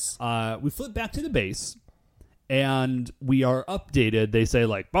 Yes. We flip back to the base, and we are updated. They say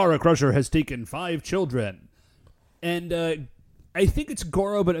like Barra Crusher has taken 5 children, and I think it's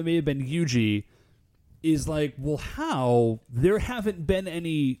Goro, but it may have been Yuji. Is like, well, how there haven't been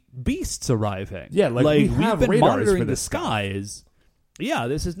any beasts arriving? Yeah, like, we have we've been radars monitoring for the this stuff. skies. Yeah,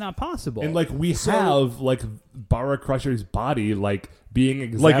 this is not possible. And like we So- have like Barra Crusher's body like being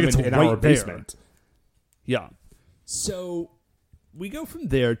examined it's in right our there. basement. Yeah. So we go from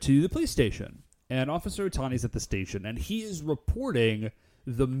there to the police station, and Officer Otani's at the station, and he is reporting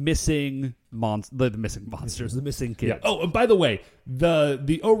the missing the missing monsters, the missing kids. Yeah. Oh, and by the way,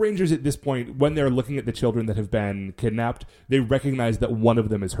 the O Rangers at this point, when they're looking at the children that have been kidnapped, they recognize that one of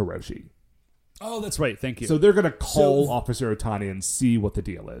them is Hiroshi. Oh, that's right. Thank you. So they're going to call So- Officer Otani and see what the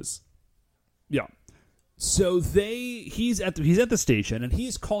deal is. Yeah. So he's at the station, and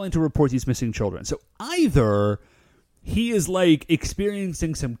he's calling to report these missing children. So either he is like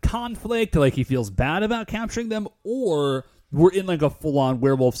experiencing some conflict, like he feels bad about capturing them, or we're in like a full-on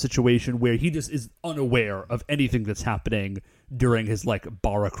werewolf situation where he just is unaware of anything that's happening during his like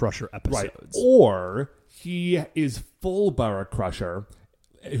Barra Crusher episodes. Or he is full Barra Crusher,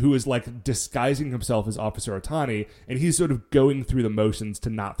 who is like disguising himself as Officer Otani, and he's sort of going through the motions to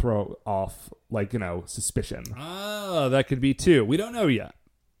not throw off like, suspicion. Ah, that could be too. We don't know yet.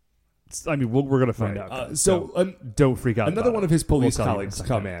 I mean, we're going to find Right. out. Don't freak out. Another about one it. of his police We'll tell you in a colleagues second.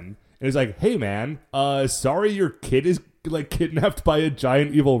 come in and is like, "Hey man, sorry your kid is like kidnapped by a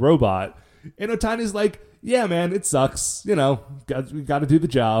giant evil robot." And Otani's like, "Yeah man, it sucks. We got to do the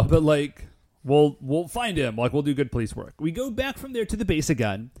job." But like, we'll find him. Like, we'll do good police work. We go back from there to the base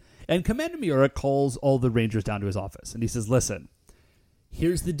again, and Commander Miura calls all the Rangers down to his office, and he says, "Listen,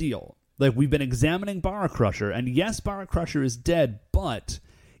 here's the deal. Like, we've been examining Barra Crusher, and yes, Barra Crusher is dead, but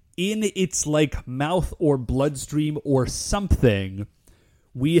in its like mouth or bloodstream or something,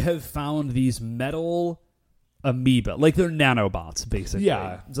 we have found these metal amoeba, like they're nanobots, basically.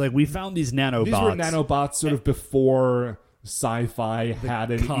 Yeah. It's like we found these nanobots. These were nanobots sort of before sci-fi had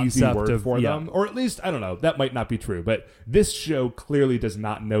an easy concept word of- for yeah. them. Or at least, I don't know, that might not be true. But this show clearly does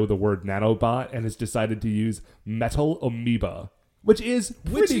not know the word nanobot and has decided to use metal amoeba, which is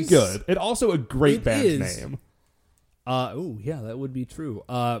pretty is- good. And also a great It band is. name. Oh yeah, that would be true.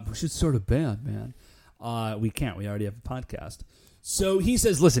 We should start a band, man. We can't. We already have a podcast. So he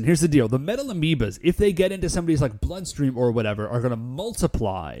says, listen, here's the deal. The metal amoebas, if they get into somebody's like bloodstream or whatever, are going to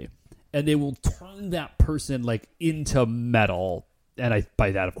multiply, and they will turn that person like into metal. And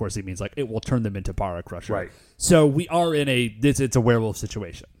by that, of course, he means like it will turn them into Barra Crusher. Right. So we are in it's a werewolf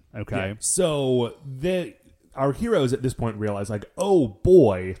situation. Okay. Yeah. So our heroes at this point realize, like, oh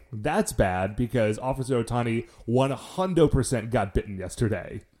boy, that's bad because Officer Otani 100% got bitten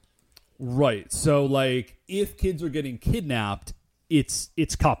yesterday. Right. So like if kids are getting kidnapped, it's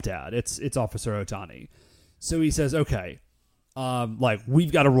Cop Dad. It's Officer Otani. So he says, okay, like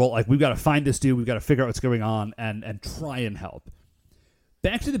we've got to roll, like we've got to find this dude, we've got to figure out what's going on and try and help.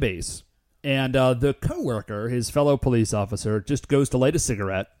 Back to the base, and the coworker, his fellow police officer, just goes to light a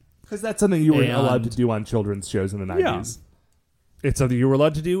cigarette. Because that's something you were allowed to do on children's shows in the 90s. Yeah. It's something you were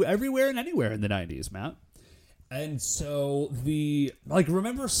allowed to do everywhere and anywhere in the 90s, Matt. And so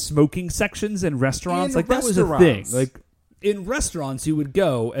remember smoking sections in restaurants? That was a thing. Like, in restaurants, you would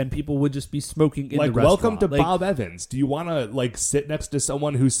go and people would just be smoking in the restaurant. Welcome to Bob Evans. Do you want to, sit next to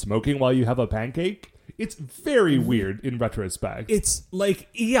someone who's smoking while you have a pancake? It's very weird in retrospect. It's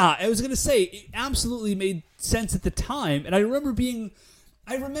I was going to say, it absolutely made sense at the time. And I remember being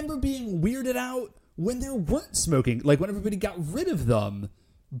weirded out when there weren't smoking, when everybody got rid of them.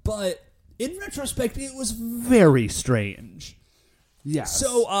 But in retrospect, it was very strange. Yes.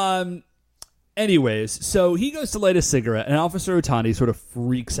 So, anyways, so he goes to light a cigarette, and Officer Otani sort of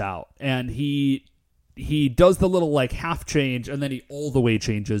freaks out, and he does the little half change, and then he all the way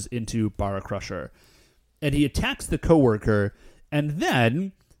changes into Bara Crusher, and he attacks the coworker, and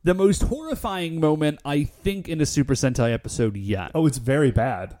then the most horrifying moment I think in a Super Sentai episode yet. Oh, it's very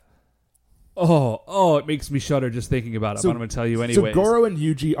bad. Oh, it makes me shudder just thinking about it. But I'm going to tell you anyways. So Goro and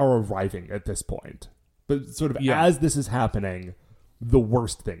Yuji are arriving at this point, but sort of as this is happening, the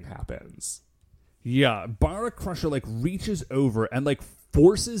worst thing happens. Yeah, Bara Crusher reaches over and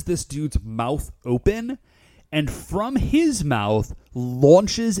forces this dude's mouth open, and from his mouth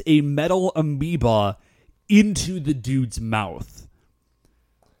launches a metal amoeba into the dude's mouth.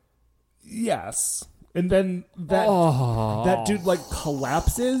 Yes. And then that dude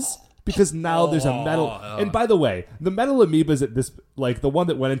collapses because now there's a metal. And by the way, the metal amoebas at this, the one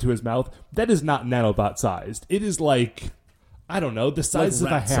that went into his mouth, that is not nanobot sized. It is I don't know, the size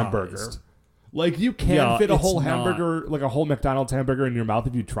of a hamburger. Sized. You can fit a whole hamburger, a whole McDonald's hamburger in your mouth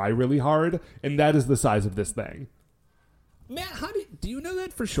if you try really hard, and that is the size of this thing. Matt, how do you know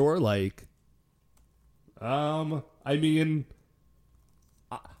that for sure? I mean,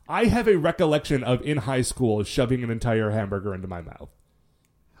 I have a recollection of in high school shoving an entire hamburger into my mouth.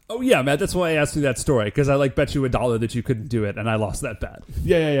 Oh yeah, Matt, that's why I asked you that story, because I bet you $1 that you couldn't do it, and I lost that bet.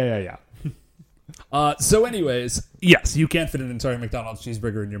 Yeah. So anyways, yes, you can fit an entire McDonald's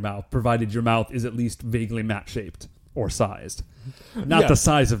cheeseburger in your mouth, provided your mouth is at least vaguely mat-shaped or sized. Not the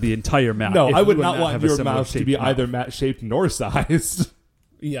size of the entire mouth. No, I would not want your mouth to be either mat-shaped nor sized.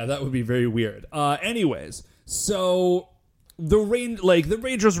 Yeah, that would be very weird. Anyways, so the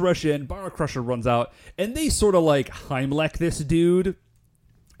Rangers rush in, Bara Crusher runs out, and they sort of Heimlich this dude,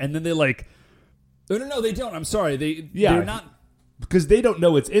 and then they no, they don't. I'm sorry. They're not, because they don't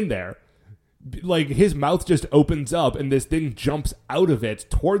know it's in there. His mouth just opens up and this thing jumps out of it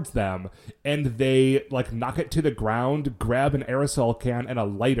towards them, and they knock it to the ground, grab an aerosol can and a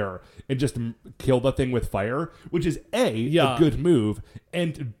lighter, and just kill the thing with fire, which is a good move,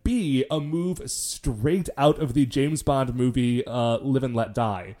 and B, a move straight out of the James Bond movie Live and Let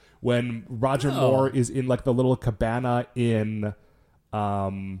Die, when Roger Moore is in the little cabana in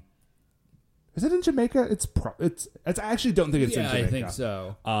is it in Jamaica? It's I actually don't think it's in Jamaica. I think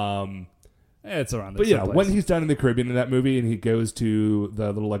so. It's around the But when he's down in the Caribbean in that movie and he goes to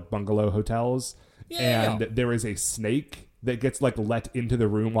the little bungalow hotels and there is a snake that gets let into the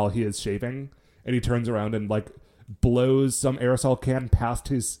room while he is shaving, and he turns around and blows some aerosol can past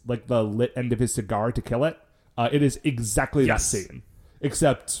his the lit end of his cigar to kill it. It is exactly that scene,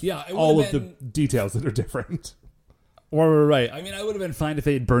 except all of the details that are different. Right. I mean, I would have been fine if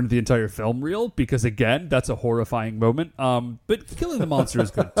they had burned the entire film reel, because again, that's a horrifying moment. But killing the monster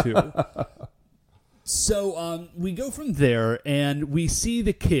is good too. So we go from there, and we see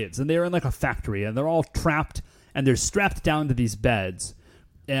the kids, and they're in a factory, and they're all trapped, and they're strapped down to these beds,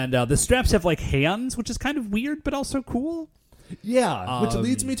 and the straps have hands, which is kind of weird, but also cool. Yeah, which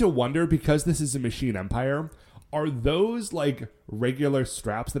leads me to wonder, because this is a machine empire, are those regular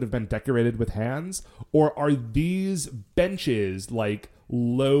straps that have been decorated with hands, or are these benches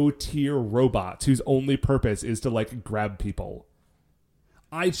low tier robots whose only purpose is to grab people?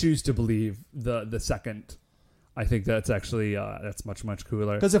 I choose to believe the second. I think that's actually that's much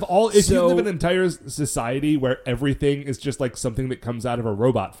cooler. Because if you live in an entire society where everything is just something that comes out of a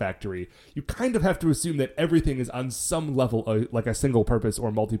robot factory, you kind of have to assume that everything is on some level a single purpose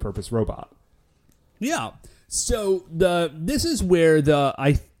or multi-purpose robot. Yeah. So this is where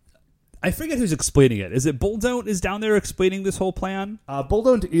I forget who's explaining it. Is it Buldont is down there explaining this whole plan?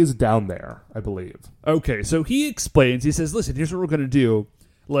 Buldont is down there, I believe. Okay, so he explains. He says, listen, here's what we're going to do.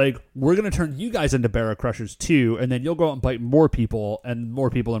 We're going to turn you guys into Bara Crushers too, and then you'll go out and bite more people, and more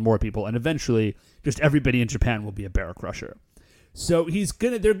people, and more people, and eventually just everybody in Japan will be a Bara Crusher. So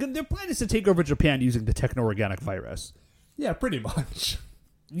their plan is to take over Japan using the techno-organic virus. Yeah, pretty much.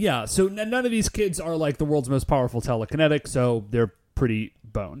 Yeah, so none of these kids are like the world's most powerful telekinetic, so they're pretty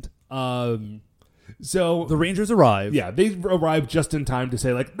boned. So The Rangers arrive. yeah, they arrive just in time to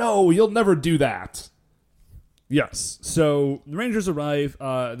say like, no, you'll never do that. Yes. So the Rangers arrive.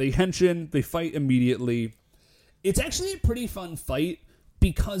 They hench in. They fight immediately. It's actually a pretty fun fight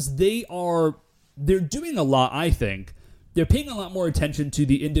because they're doing a lot, I think. They're paying a lot more attention to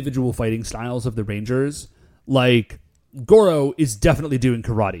the individual fighting styles of the Rangers. Like, Goro is definitely doing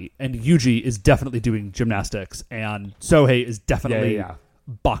karate, and Yuji is definitely doing gymnastics, and Sohei is definitely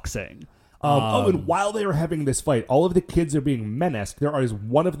boxing. And while they are having this fight, all of the kids are being menaced. There is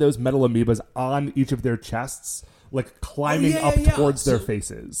one of those metal amoebas on each of their chests, like climbing up towards their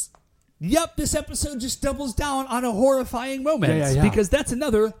faces. Yep, this episode just doubles down on a horrifying moment because that's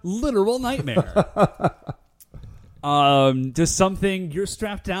another literal nightmare. Just something, you're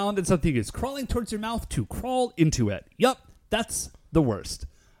strapped down and something is crawling towards your mouth to crawl into it. Yep, that's the worst.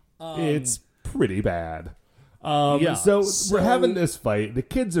 It's pretty bad. So we're having this fight. The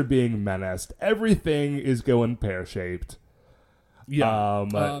kids are being menaced. Everything is going pear-shaped.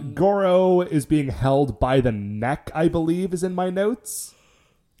 Yeah. Goro is being held by the neck, I believe, is in my notes.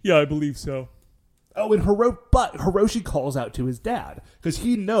 Yeah, I believe so. Oh, and Hiroshi calls out to his dad because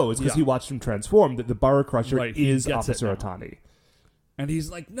he knows, because he watched him transform, that the Bara Crusher is Officer Otani. And he's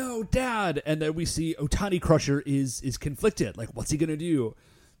like, "No, Dad!" And then we see Otani Crusher is conflicted. Like, what's he gonna do?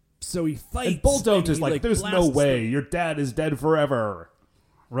 So he fights. And Bulldoze is like, "There's no way. them. Your dad is dead forever."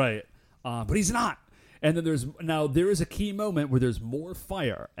 Right. But he's not. And then there is a key moment where there's more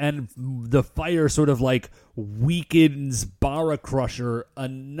fire, and the fire sort of like weakens Bara Crusher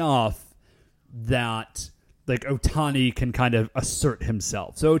enough that like Otani can kind of assert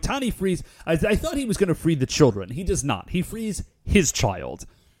himself. So Otani frees. I thought he was going to free the children. He does not. He frees his child.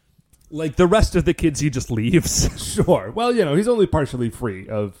 Like the rest of the kids, he just leaves. Sure. Well, he's only partially free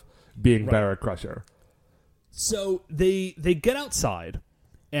of being Bara Crusher. So they get outside.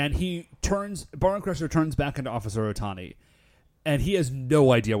 And Bara Crusher turns back into Officer Otani, and he has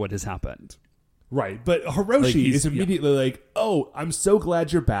no idea what has happened. Right, but Hiroshi is immediately like, "Oh, I'm so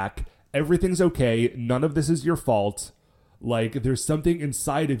glad you're back. Everything's okay. None of this is your fault. Like, there's something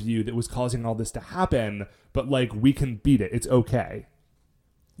inside of you that was causing all this to happen, but, like, we can beat it. It's okay."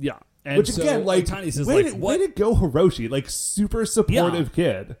 Yeah. And which, so again, like, Otani says, way what? to go, Hiroshi. Like, super supportive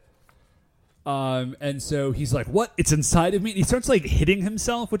kid. And so he's like, "What? It's inside of me." And he starts like hitting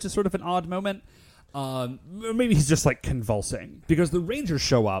himself, which is sort of an odd moment. Maybe he's just like convulsing because the Rangers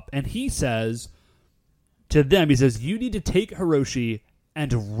show up and he says to them, "You need to take Hiroshi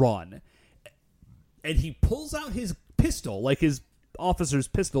and run." And he pulls out his pistol, like his officer's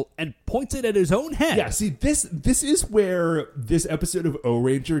pistol, and points it at his own head. Yeah, see, this is where this episode of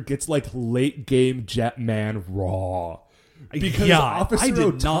O-Ranger gets like late game Jetman raw. Because Officer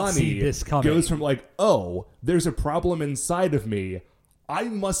Otani goes from like, "Oh, there's a problem inside of me. I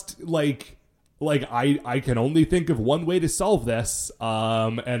must I can only think of one way to solve this.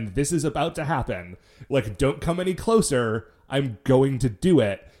 And this is about to happen. Like, don't come any closer. I'm going to do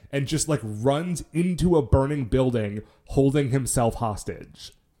it." And just like runs into a burning building, holding himself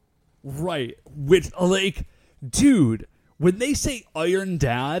hostage. Right. Which, like, dude, when they say Iron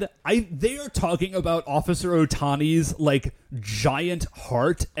Dad, they are talking about Officer Otani's like giant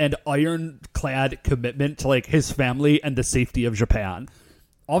heart and ironclad commitment to like his family and the safety of Japan.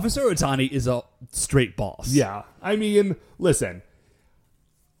 Officer Otani is a straight boss. Yeah. I mean, listen,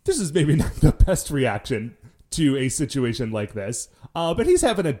 this is maybe not the best reaction to a situation like this, but he's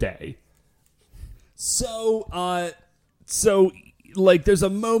having a day. So like, there's a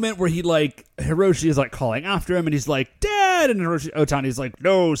moment where Hiroshi is like calling after him, and he's like, "Dad!" And Otani's like,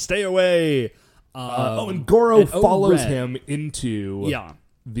 "No, stay away." And Goro follows him into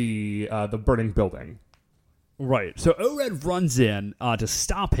the burning building. Right. So O-Red runs in to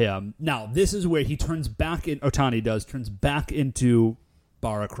stop him. Now, this is where he turns back into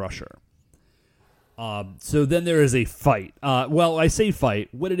Bara Crusher. So then there is a fight. Well, I say fight.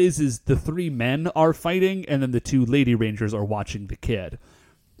 What it is the three men are fighting, and then the two Lady Rangers are watching the kid.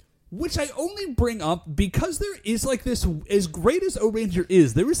 Which I only bring up because there is like this, as great as O-Ranger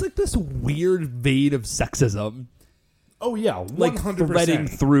is, there is like this weird vein of sexism. Oh, yeah, 100%. Like threading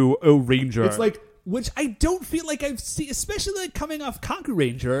through O-Ranger. It's like, which I don't feel like I've seen, especially like coming off Kaku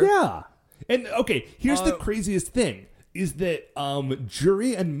Ranger. Yeah. And, okay, here's the craziest thing, is that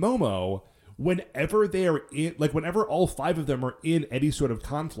Juri and Momo, whenever all five of them are in any sort of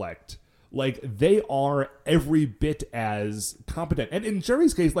conflict, like, they are every bit as competent. And in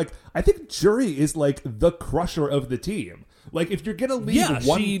Juri's case, like, I think Juri is, like, the crusher of the team. Like, if you're gonna leave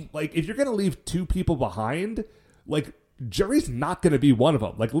if you're gonna leave two people behind, like, Juri's not going to be one of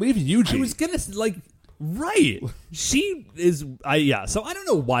them. Like, leave Yuji. I was gonna like, right? She is. Yeah. So I don't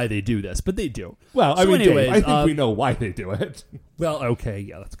know why they do this, but they do. Well, I So mean, anyways, Dave, I think we know why they do it. Well, okay,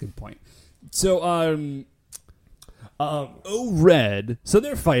 yeah, that's a good point. So, O-Red, so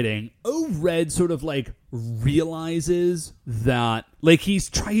they're fighting. O-Red sort of like realizes that, like, he's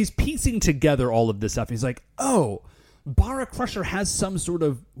piecing together all of this stuff. He's like, oh, Bara Crusher has some sort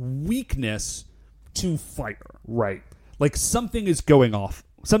of weakness to fire. Right. Like something is going off.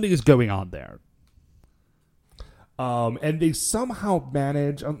 Something is going on there. And they somehow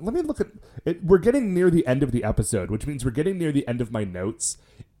manage. Let me look at it. We're getting near the end of the episode, which means we're getting near the end of my notes,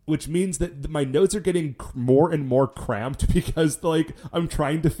 which means that my notes are getting more and more cramped because, like, I'm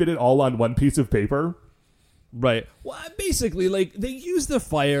trying to fit it all on one piece of paper. Right. Well, basically, like, they use the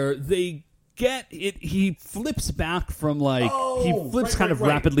fire. They get it. He flips back from, like, he flips kind of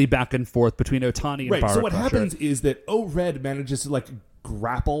rapidly back and forth between Otani and Bara Crusher. So what happens is that O-Red manages to, like,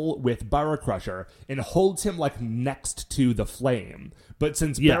 grapple with Bara Crusher and holds him, like, next to the flame. But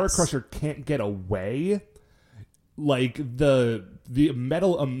since Bara Crusher can't get away, like, the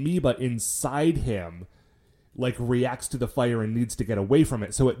metal amoeba inside him, like, reacts to the fire and needs to get away from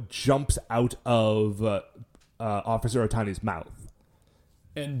it. So it jumps out of Officer Otani's mouth.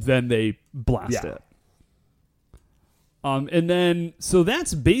 And then they blast it. And then, so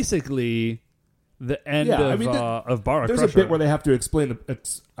that's basically the end of Bara Crusher. There's a bit where they have to explain.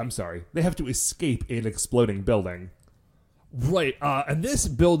 They have to escape an exploding building. Right. And this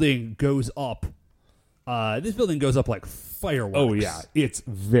building goes up. This building goes up like fireworks. Oh, yeah. It's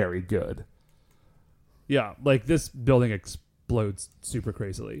very good. Yeah, like this building explodes super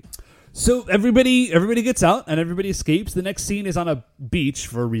crazily. So everybody gets out and everybody escapes. The next scene is on a beach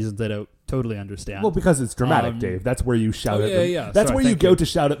for reasons I don't totally understand. Well, because it's dramatic, Dave. That's where you shout at the That's where you go to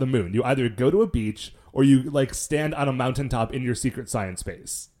shout at the moon. You either go to a beach or you, like, stand on a mountaintop in your secret science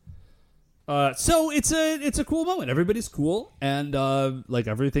base. So it's a cool moment. Everybody's cool, and like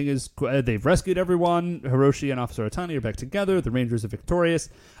everything is. They've rescued everyone. Hiroshi and Officer Otani are back together. The Rangers are victorious.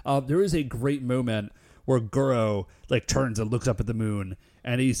 There is a great moment where Goro, like, turns and looks up at the moon,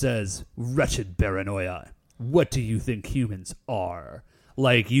 and he says, "Wretched Baranoia, what do you think humans are?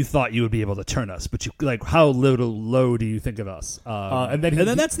 Like, you thought you would be able to turn us, but you, like, how low do you think of us?" And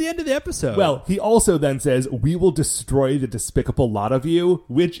then that's the end of the episode. Well, he also then says, "We will destroy the despicable lot of you,"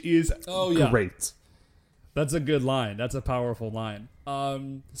 which is great. That's a good line. That's a powerful line.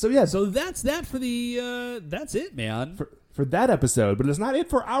 So that's that for the. That's it, man. For that episode, but it's not it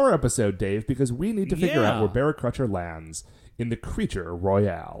for our episode, Dave, because we need to figure out where Bara Crusher lands in the Creature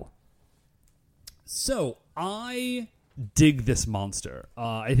Royale. So I dig this monster.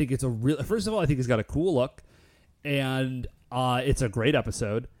 I think it's first of all, I think it's got a cool look, and it's a great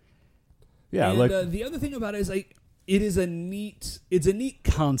episode. Yeah, and, the other thing about it is, like, it's a neat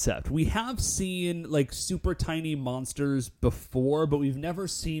concept. We have seen, like, super tiny monsters before, but we've never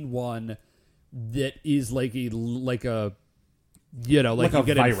seen one that is like a you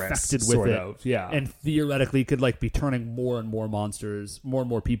get infected with it, and theoretically could, like, be turning more and more monsters, more and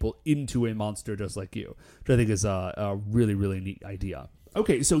more people into a monster just like you, which I think is a really, really neat idea.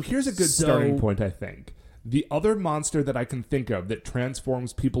 Okay, so here's a good starting point, I think. The other monster that I can think of that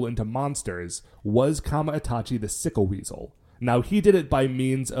transforms people into monsters was Kama Itachi the Sickle Weasel. Now, he did it by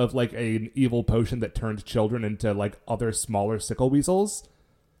means of, like, an evil potion that turned children into, like, other smaller sickle weasels.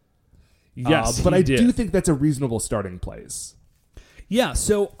 Yes, but I do think that's a reasonable starting place. Yeah,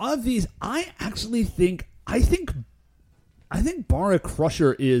 so of these, I think Bara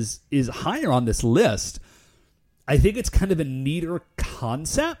Crusher is higher on this list. I think it's kind of a neater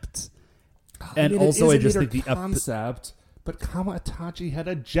concept, and also I just think the concept. But Kama Itachi had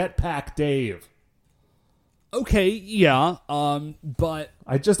a jetpack, Dave. Okay, yeah, but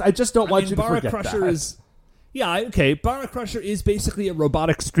I just don't want you to forget Crusher that. Yeah, okay. Bara Crusher is basically a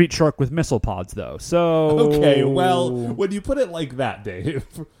robotic street shark with missile pods, though. So okay, well, when you put it like that, Dave,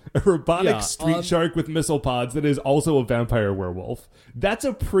 a robotic street shark with missile pods that is also a vampire werewolf. That's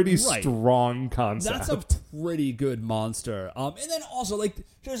a pretty strong concept. That's a pretty good monster. And then also, like,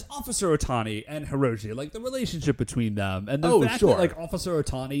 there's Officer Otani and Hiroshi, like the relationship between them, and the fact that, like, Officer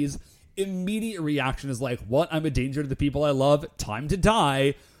Otani's immediate reaction is like, "What? I'm a danger to the people I love. Time to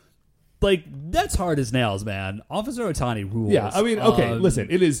die." Like, that's hard as nails, man. Officer Otani rules. Yeah, I mean, okay, listen,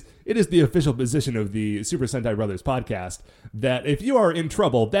 it is the official position of the Super Sentai Brothers podcast that if you are in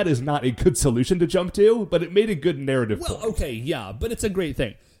trouble, that is not a good solution to jump to, but it made a good narrative point. Well, okay, yeah, but it's a great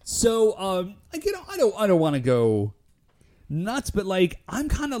thing. So, like, you know, I don't want to go nuts, but, like, I'm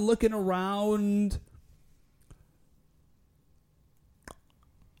kind of looking around.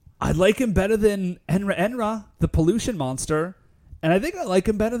 I like him better than Enra, the pollution monster, and I think I like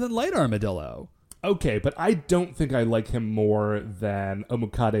him better than Light Armadillo. Okay, but I don't think I like him more than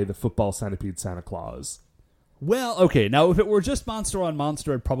Omukade, the football centipede Santa Claus. Well, okay, now if it were just monster on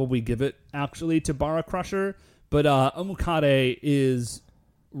monster, I'd probably give it actually to Bara Crusher, but Omukade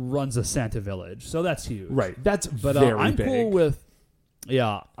runs a Santa village, so that's huge. Right, that's but very I'm big. cool with,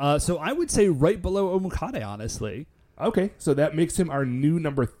 so I would say right below Omukade, honestly. Okay, so that makes him our new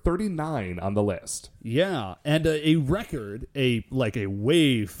number 39 on the list. Yeah, and a record, a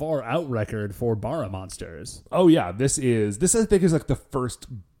way far out record for Bara monsters. Oh yeah, this I think is like the first.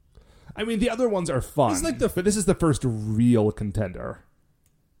 I mean, the other ones are fun, but this is the first real contender.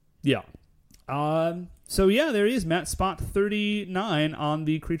 Yeah. So yeah, there he is, Matt. Spot 39 on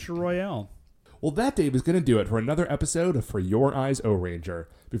the Creature Royale. Well, that, Dave, is going to do it for another episode of For Your Eyes, O-Ranger.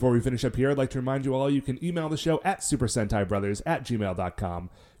 Before we finish up here, I'd like to remind you all you can email the show at supersentaibrothers@gmail.com.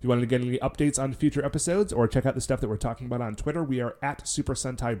 If you wanted to get any updates on future episodes or check out the stuff that we're talking about on Twitter, we are at Super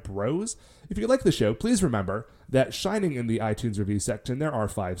Sentai Bros. If you like the show, please remember that shining in the iTunes review section, there are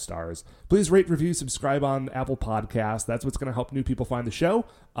 5 stars. Please rate, review, subscribe on Apple Podcasts. That's what's going to help new people find the show,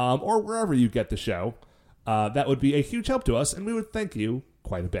 or wherever you get the show. That would be a huge help to us, and we would thank you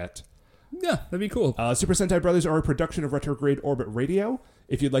quite a bit. Yeah, that'd be cool. Super Sentai Brothers are a production of Retrograde Orbit Radio.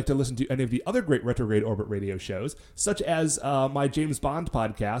 If you'd like to listen to any of the other great Retrograde Orbit Radio shows, such as my James Bond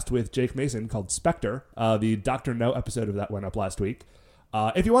podcast with Jake Mason called Spectre, the Dr. No episode of that went up last week.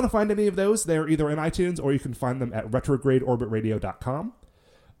 If you want to find any of those, they're either in iTunes or you can find them at retrogradeorbitradio.com.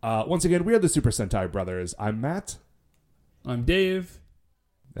 Once again, we are the Super Sentai Brothers. I'm Matt. I'm Dave.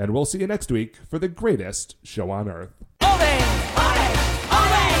 And we'll see you next week for the greatest show on Earth. Ove!